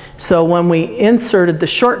image. So when we inserted the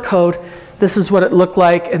short code, this is what it looked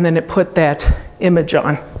like, and then it put that image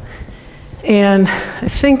on. And I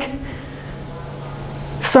think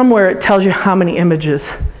somewhere it tells you how many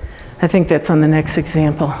images. I think that's on the next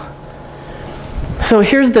example. So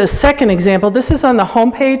here's the second example. This is on the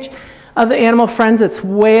home page of the Animal Friends. It's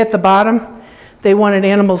way at the bottom. They wanted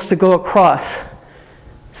animals to go across.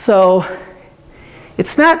 So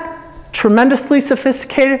it's not tremendously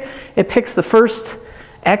sophisticated. It picks the first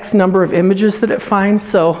X number of images that it finds.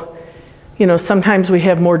 So, you know, sometimes we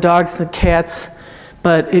have more dogs than cats,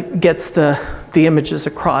 but it gets the images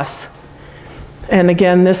across. And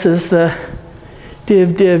again, this is the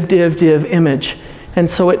div image. And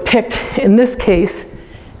so it picked, in this case,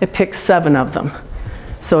 it picked 7 of them.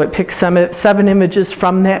 So it picked 7 images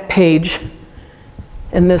from that page.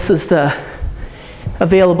 And this is the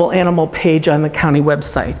available animal page on the county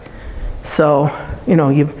website. So, you know,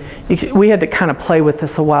 we had to kind of play with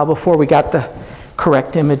this a while before we got the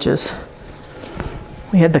correct images.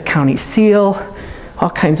 We had the county seal, all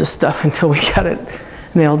kinds of stuff until we got it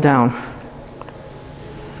nailed down.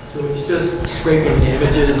 So it's just scraping the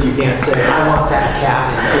images. You can't say, I want that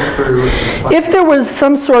cat and click through. If there was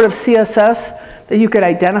some sort of CSS that you could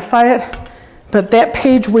identify it, but that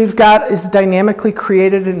page we've got is dynamically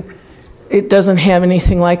created and it doesn't have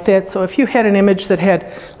anything like that. So if you had an image that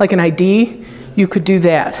had like an ID, you could do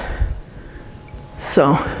that.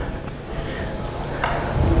 So.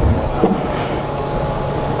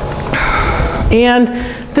 And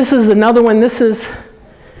this is another one. This is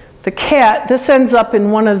the cat. This ends up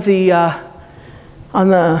in one of the, on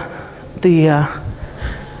the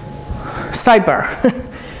sidebar.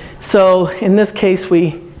 So in this case,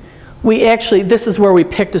 we actually, this is where we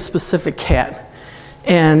picked a specific cat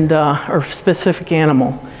and, or specific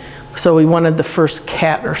animal. So we wanted the first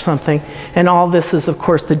cat or something. And all this is, of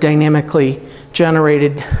course, the dynamically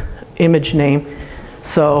generated image name.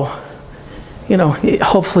 So, you know,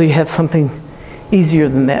 hopefully you have something easier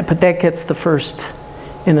than that. But that gets the first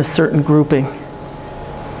in a certain grouping.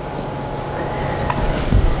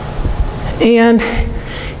 And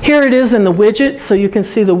here it is in the widget. So you can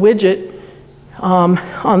see the widget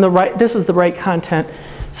on the right. This is the right content.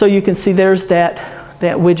 So you can see there's that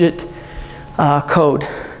widget code.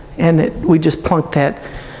 And we just plunked that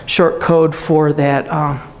short code for that,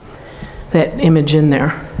 that image in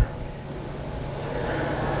there.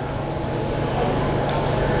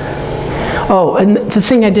 Oh, and the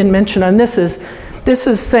thing I didn't mention on this is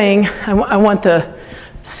saying, I want the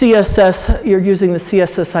CSS, you're using the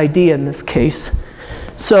CSS ID in this case.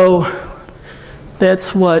 So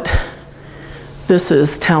that's what this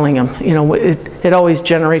is telling them. You know, it always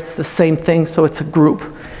generates the same thing, so it's a group.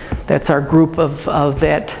 That's our group of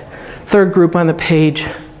that third group on the page.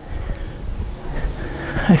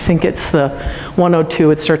 I think it's the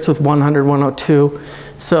 102. It starts with 100, 102.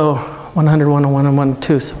 So 100, 101, and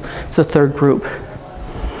 102. So it's a third group.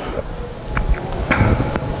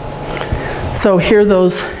 So here are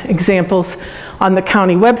those examples. On the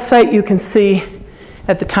county website, you can see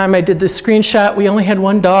at the time I did this screenshot, we only had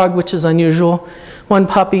 1 dog, which is unusual, 1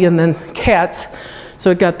 puppy, and then cats.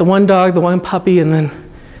 So it got the 1 dog, the 1 puppy, and then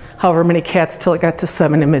however many cats till it got to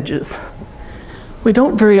 7 images. We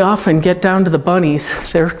don't very often get down to the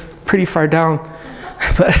bunnies. They're pretty far down,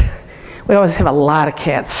 but we always have a lot of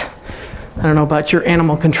cats. I don't know about your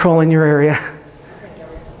animal control in your area.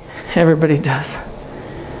 Everybody does.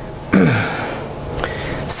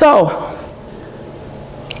 So,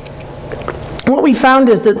 what we found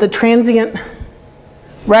is that the transient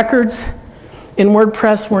records in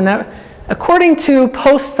WordPress were never, according to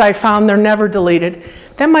posts I found, they're never deleted.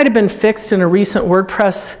 That might have been fixed in a recent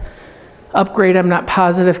WordPress upgrade, I'm not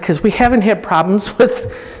positive, because we haven't had problems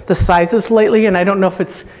with the sizes lately, and I don't know if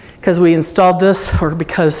it's because we installed this or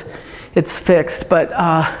because it's fixed, but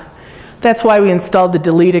that's why we installed the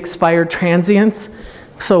delete expired transients,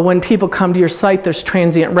 So when people come to your site, there's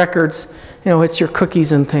transient records. You know, it's your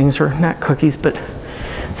cookies and things, or not cookies, but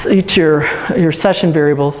it's your session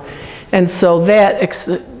variables. And so that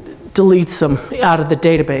deletes them out of the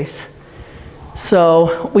database.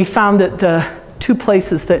 So we found that the two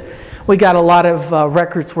places that we got a lot of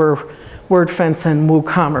records were WordFence and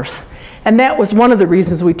WooCommerce. And that was one of the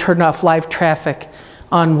reasons we turned off live traffic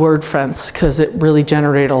on WordFence, because it really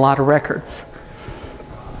generated a lot of records.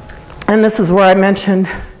 And this is where I mentioned,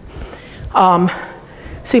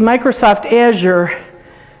 see, Microsoft Azure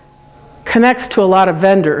connects to a lot of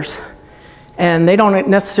vendors, and they don't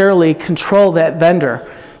necessarily control that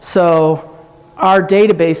vendor. So our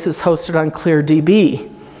database is hosted on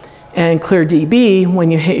ClearDB. And ClearDB,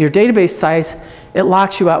 when you hit your database size, it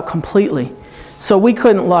locks you out completely. So we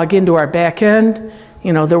couldn't log into our back end.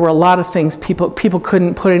 You know, there were a lot of things. People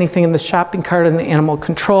couldn't put anything in the shopping cart in the animal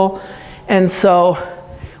control. And so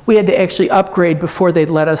we had to actually upgrade before they'd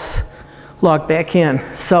let us log back in.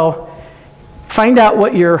 So find out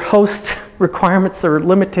what your host requirements or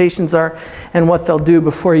limitations are and what they'll do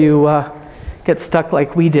before you get stuck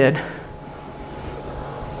like we did.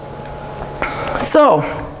 So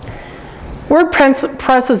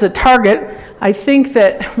WordPress is a target. I think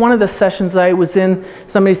that one of the sessions I was in,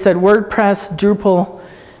 somebody said WordPress, Drupal,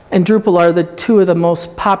 and Drupal are the two of the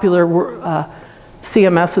most popular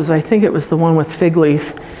CMSs. I think it was the one with Fig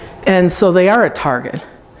Leaf. And so they are a target.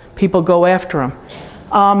 People go after them.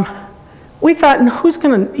 We thought, who's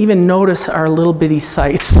going to even notice our little bitty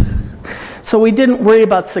sites? So we didn't worry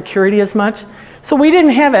about security as much. So we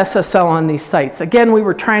didn't have SSL on these sites. Again, we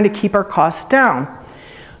were trying to keep our costs down.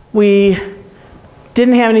 We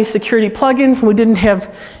didn't have any security plugins. We didn't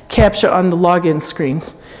have CAPTCHA on the login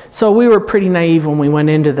screens. So we were pretty naive when we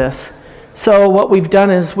went into this. So what we've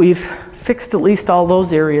done is we've fixed at least all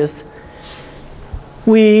those areas.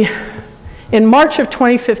 In March of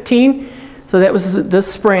 2015, so that was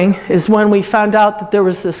this spring, is when we found out that there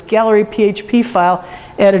was this gallery PHP file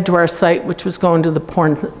added to our site, which was going to the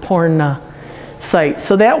porn site.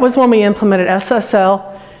 So that was when we implemented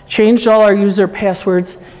SSL, changed all our user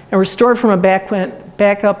passwords, and restored from a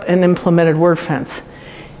backup and implemented WordFence.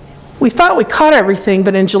 We thought we caught everything,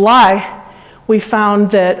 but in July, we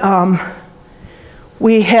found that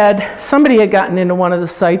somebody had gotten into one of the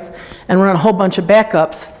sites and run a whole bunch of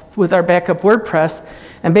backups with our backup WordPress,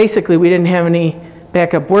 and basically we didn't have any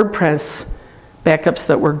backup WordPress backups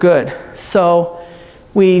that were good. So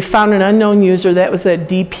we found an unknown user. That was that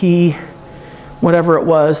DP, whatever it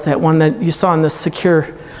was, that one that you saw on the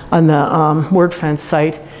WordFence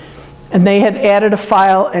site. And they had added a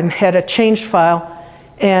file and had a changed file,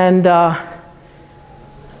 and it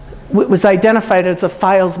was identified as a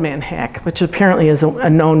filesman hack, which apparently is a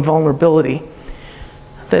known vulnerability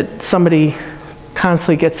that somebody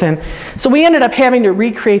constantly gets in. So we ended up having to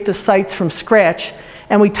recreate the sites from scratch,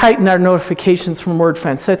 and we tightened our notifications from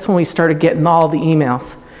WordFence. That's when we started getting all the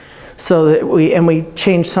emails. So that we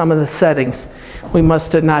changed some of the settings. We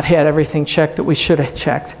must have not had everything checked that we should have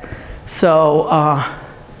checked. So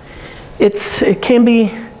it's a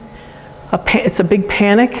big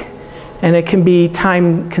panic, and it can be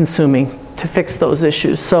time consuming to fix those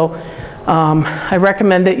issues. So I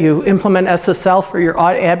recommend that you implement SSL for your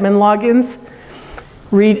admin logins.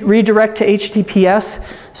 Redirect to HTTPS.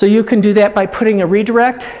 So you can do that by putting a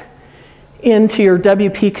redirect into your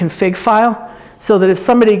WP config file, so that if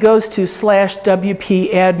somebody goes to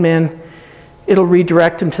 /WP admin, it'll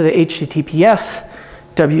redirect them to the HTTPS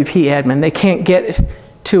WP admin. They can't get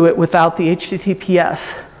to it without the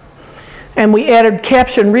HTTPS. And we added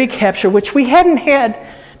CAPTCHA and reCAPTCHA, which we hadn't had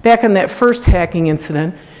back in that first hacking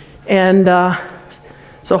incident. And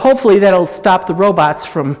so hopefully that'll stop the robots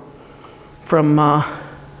from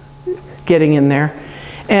getting in there.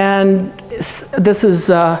 And this is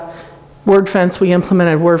WordFence. We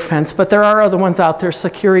implemented WordFence, but there are other ones out there.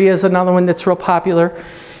 Security is another one that's real popular,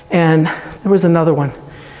 and there was another one.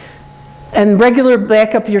 And regular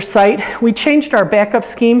backup your site. We changed our backup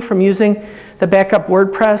scheme from using the backup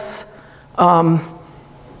WordPress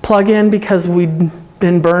plugin because we'd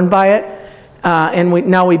been burned by it, and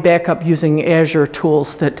now we back up using Azure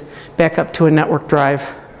tools that back up to a network drive.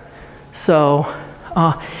 So,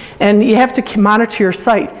 and you have to monitor your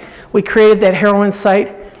site. We created that Heroin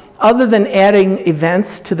site. Other than adding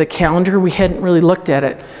events to the calendar, we hadn't really looked at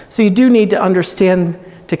it. So you do need to understand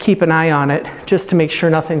to keep an eye on it, just to make sure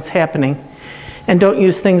nothing's happening. And don't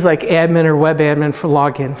use things like admin or web admin for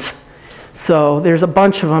logins. So there's a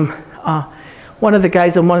bunch of them. One of the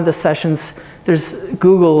guys in one of the sessions, there's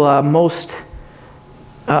Google most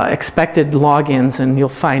expected logins, and you'll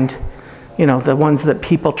find, you know, the ones that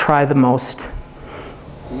people try the most.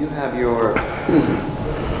 Do you have your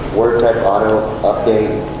WordPress auto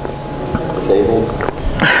update disabled?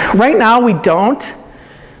 Right now, we don't.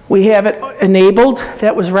 We have it enabled.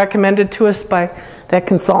 That was recommended to us by that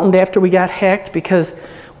consultant after we got hacked, because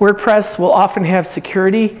WordPress will often have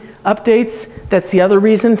security updates. That's the other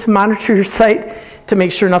reason to monitor your site, to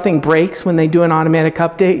make sure nothing breaks when they do an automatic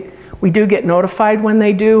update. We do get notified when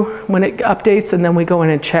they do, when it updates, and then we go in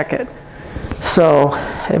and check it. So,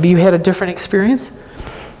 have you had a different experience?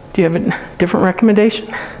 Do you have a different recommendation?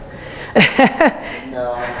 No,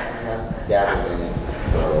 I've dabbled in it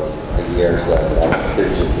for a year or so, but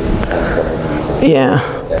there's just some reason. Yeah.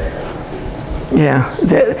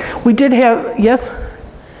 Yeah. We did have, yes?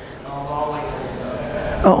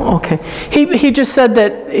 Oh, okay. He just said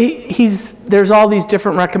that there's all these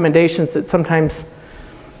different recommendations that sometimes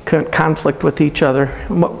conflict with each other.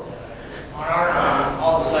 On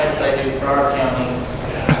all the sites I do for our county,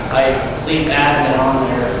 I leave admin on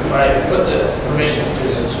there, but I put the permissions to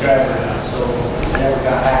a subscriber, so it never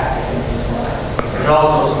got hacked. There's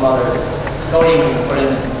also some other coding you can put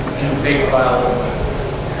in a big file,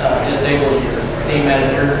 disable your theme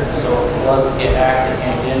editor, so if it doesn't get hacked, it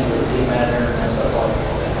can't get into the theme editor and stuff like that.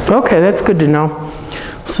 Okay, that's good to know.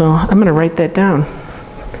 So I'm going to write that down.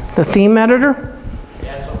 The theme editor?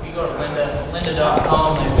 Yeah, so if you go to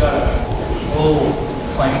lynda.com, they've got a whole,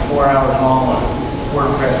 it's like 4 hours long on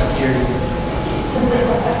WordPress security.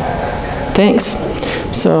 Thanks.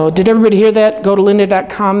 So did everybody hear that? Go to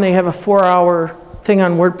lynda.com. They have a 4-hour thing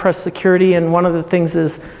on WordPress security, and one of the things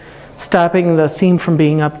is stopping the theme from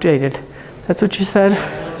being updated. That's what you said? Yeah,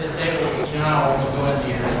 so disable, you know how when you go into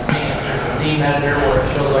your theme editor where it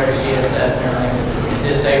shows all your CSS and everything, it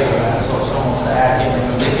disables that, so it's almost active,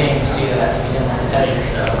 and they can't even see that to get in there and edit your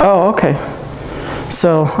stuff. Oh, okay.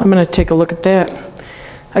 So I'm going to take a look at that.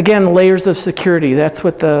 Again, layers of security. That's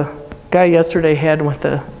what the guy yesterday had with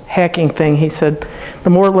the hacking thing. He said the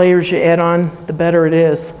more layers you add on, the better it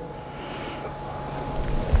is.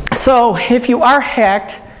 So if you are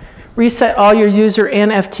hacked, reset all your user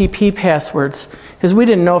and FTP passwords, because we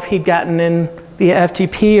didn't know if he'd gotten in via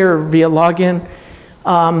FTP or via login.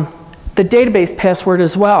 The database password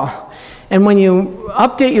as well. And when you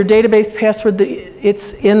update your database password,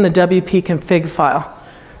 it's in the WP config file.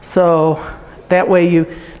 So that way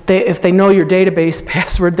if they know your database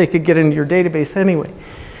password, they could get into your database anyway.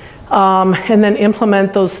 And then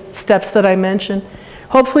implement those steps that I mentioned.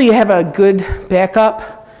 Hopefully you have a good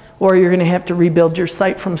backup, or you're going to have to rebuild your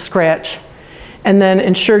site from scratch. And then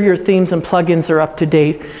ensure your themes and plugins are up to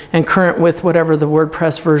date and current with whatever the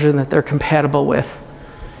WordPress version that they're compatible with.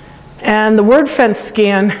 And the WordFence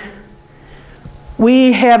scan,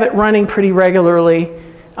 we have it running pretty regularly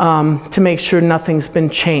to make sure nothing's been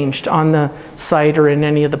changed on the site or in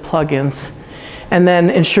any of the plugins. And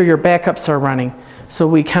then ensure your backups are running. So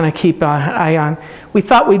we kind of keep an eye on. We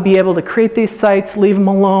thought we'd be able to create these sites, leave them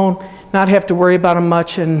alone, not have to worry about them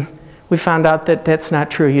much, and we found out that that's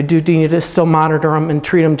not true. You do need to still monitor them and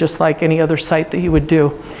treat them just like any other site that you would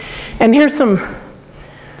do. And here's some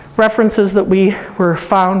references that we were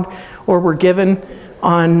found or were given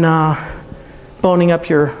on boning up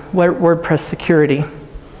your WordPress security.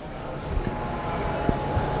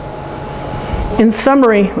 In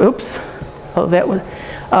summary,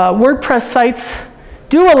 WordPress sites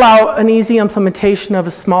do allow an easy implementation of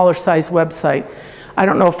a smaller size website. I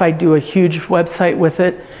don't know if I'd do a huge website with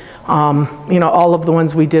it. You know, all of the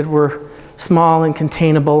ones we did were small and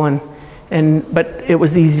containable, but it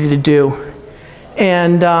was easy to do.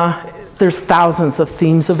 And there's thousands of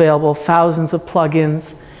themes available, thousands of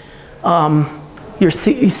plugins. Your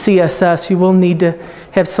CSS, you will need to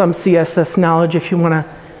have some CSS knowledge if you want to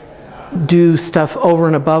do stuff over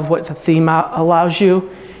and above what the theme allows you.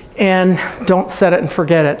 And don't set it and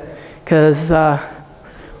forget it, because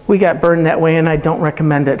we got burned that way and I don't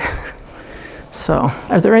recommend it. So,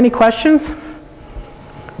 are there any questions?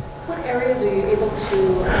 What areas are you able to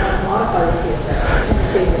modify the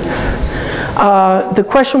CSS? The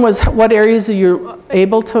question was, what areas are you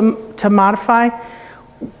able to modify?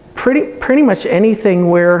 Pretty much anything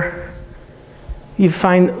where you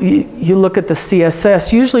find, you look at the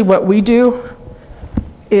CSS. Usually what we do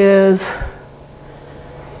is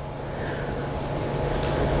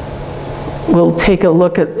we'll take a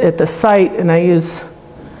look at the site, and I use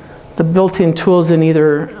the built-in tools in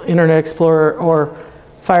either Internet Explorer or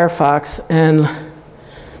Firefox and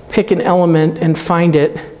pick an element and find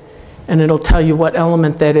it, and it'll tell you what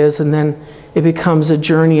element that is, and then it becomes a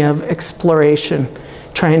journey of exploration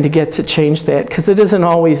trying to get to change that, because it isn't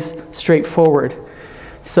always straightforward.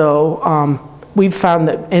 So we've found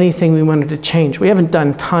that anything we wanted to change, we haven't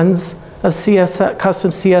done tons of CSS,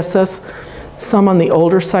 custom CSS some on the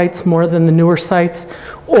older sites more than the newer sites.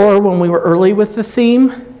 Or when we were early with the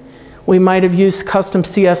theme, we might have used custom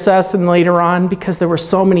CSS, and later on, because there were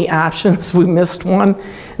so many options, we missed one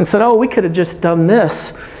and said, oh, we could have just done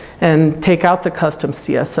this and take out the custom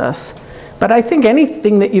CSS. But I think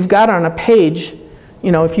anything that you've got on a page,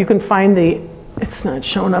 you know, if you can find the, it's not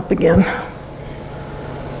showing up again.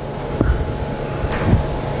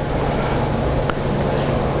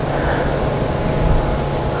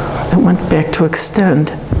 It went back to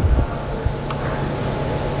extend.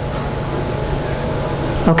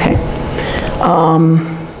 Okay.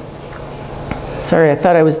 Sorry, I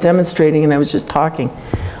thought I was demonstrating and I was just talking.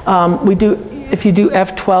 If you do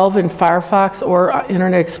F12 in Firefox or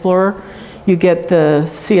Internet Explorer, you get the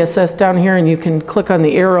CSS down here, and you can click on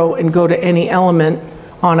the arrow and go to any element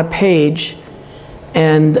on a page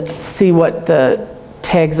and see what the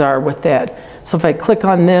tags are with that. So if I click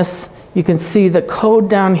on this, you can see the code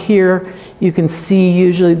down here. You can see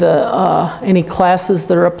usually the any classes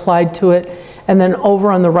that are applied to it. And then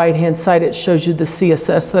over on the right-hand side, it shows you the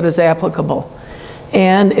CSS that is applicable.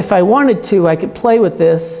 And if I wanted to, I could play with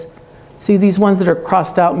this. See, these ones that are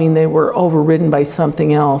crossed out mean they were overridden by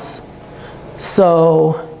something else.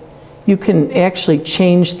 So you can actually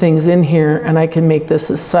change things in here, and I can make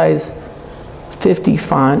this a size 50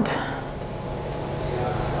 font.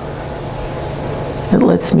 It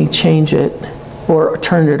lets me change it or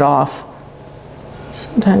turn it off.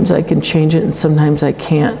 Sometimes I can change it and sometimes I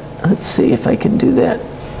can't. Let's see if I can do that.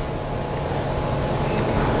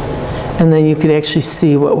 And then you can actually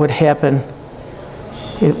see what would happen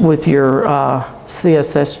with your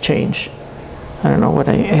CSS change. I don't know what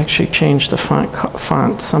I actually changed the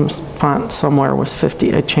font. Some font somewhere was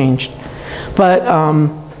 50 I changed. But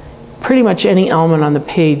pretty much any element on the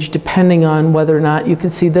page, depending on whether or not you can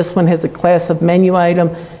see this one has a class of menu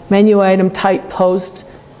item, type post,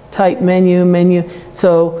 type menu, menu.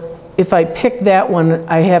 So if I pick that one,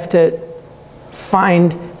 I have to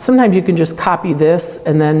find, sometimes you can just copy this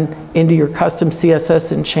and then into your custom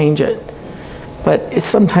CSS and change it. But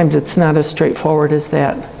sometimes it's not as straightforward as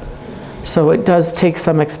that. So it does take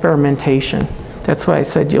some experimentation. That's why I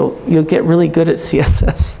said you'll get really good at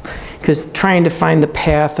CSS, because trying to find the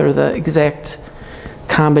path or the exact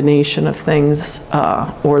combination of things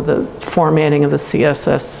or the formatting of the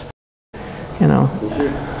CSS, you know.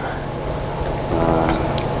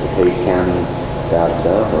 DuPage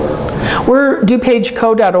County.gov or? We're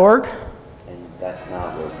DuPageCo.org. And that's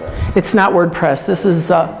not WordPress? It's not WordPress. This is...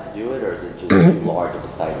 Do it, or is it just too large of a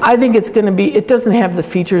site? I think it's going to be, it doesn't have the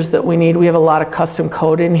features that we need. We have a lot of custom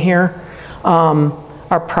code in here.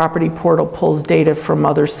 Our property portal pulls data from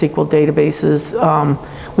other SQL databases.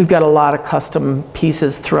 We've got a lot of custom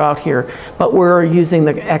pieces throughout here. But we're using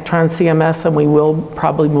the Actron CMS, and we will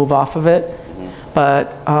probably move off of it. Mm-hmm.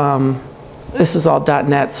 But this is all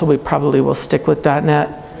 .NET, so we probably will stick with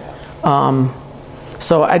 .NET.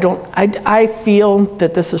 So I feel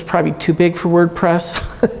that this is probably too big for WordPress.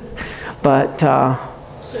 But so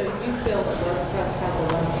you feel that WordPress has a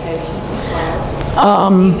limitation as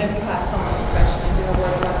well? Even if you have someone professionally do a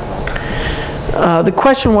WordPress site? The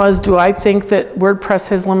question was, do I think that WordPress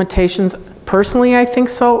has limitations? Personally, I think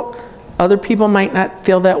so. Other people might not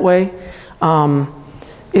feel that way.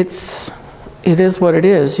 It is what it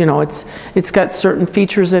is. You know, it's got certain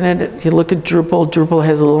features in it. If you look at Drupal, Drupal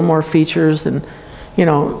has a little more features, and you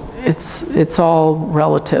know, it's all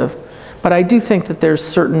relative. But I do think that there's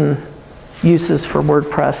certain uses for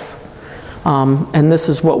WordPress, and this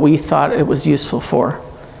is what we thought it was useful for.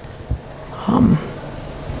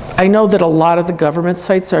 I know that a lot of the government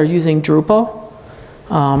sites are using Drupal.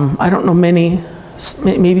 I don't know many,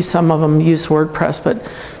 maybe some of them use WordPress, but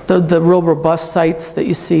the real robust sites that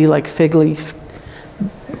you see, like Figleaf,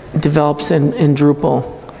 develops in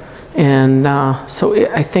Drupal. And so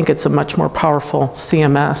I think it's a much more powerful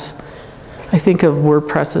CMS. I think of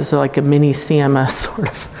WordPress as like a mini CMS, sort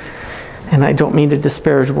of. And I don't mean to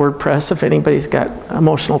disparage WordPress if anybody's got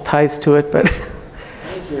emotional ties to it, but.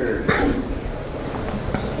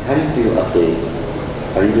 How do you do updates?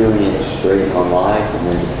 Are you doing it straight on live and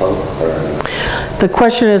then just post? Or? The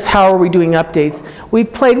question is, how are we doing updates?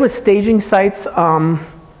 We've played with staging sites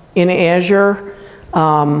in Azure,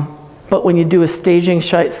 but when you do a staging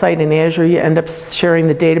site in Azure, you end up sharing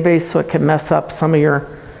the database, so it can mess up some of your,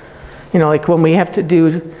 you know, like when we have to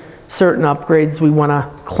do certain upgrades, we want to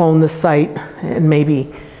clone the site and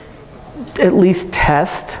maybe at least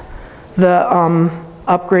test the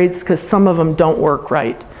upgrades, because some of them don't work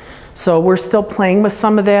right. So we're still playing with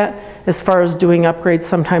some of that. As far as doing upgrades,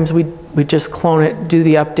 sometimes we just clone it, do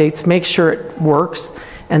the updates, make sure it works,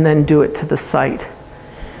 and then do it to the site.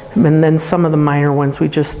 And then some of the minor ones we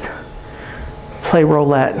just play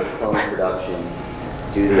roulette. Clone production,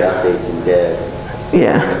 do the updates in dev,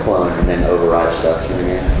 Yeah. the clone, and then override production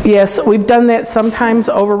again. Yes, we've done that, sometimes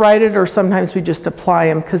override it, or sometimes we just apply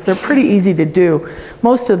them, because they're pretty easy to do.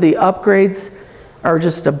 Most of the upgrades are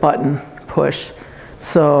just a button push.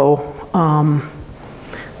 So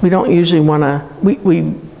we don't usually want to,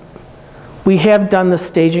 we have done the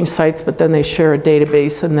staging sites, but then they share a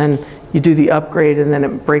database, and then you do the upgrade, and then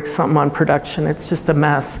it breaks something on production. It's just a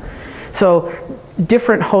mess. So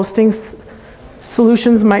different hosting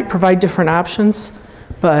solutions might provide different options,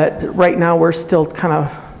 but right now we're still kind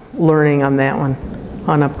of learning on that one,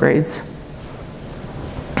 on upgrades.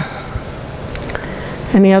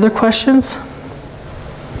 Any other questions?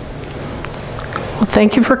 Well,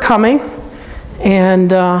 thank you for coming,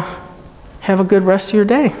 and have a good rest of your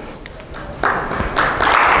day.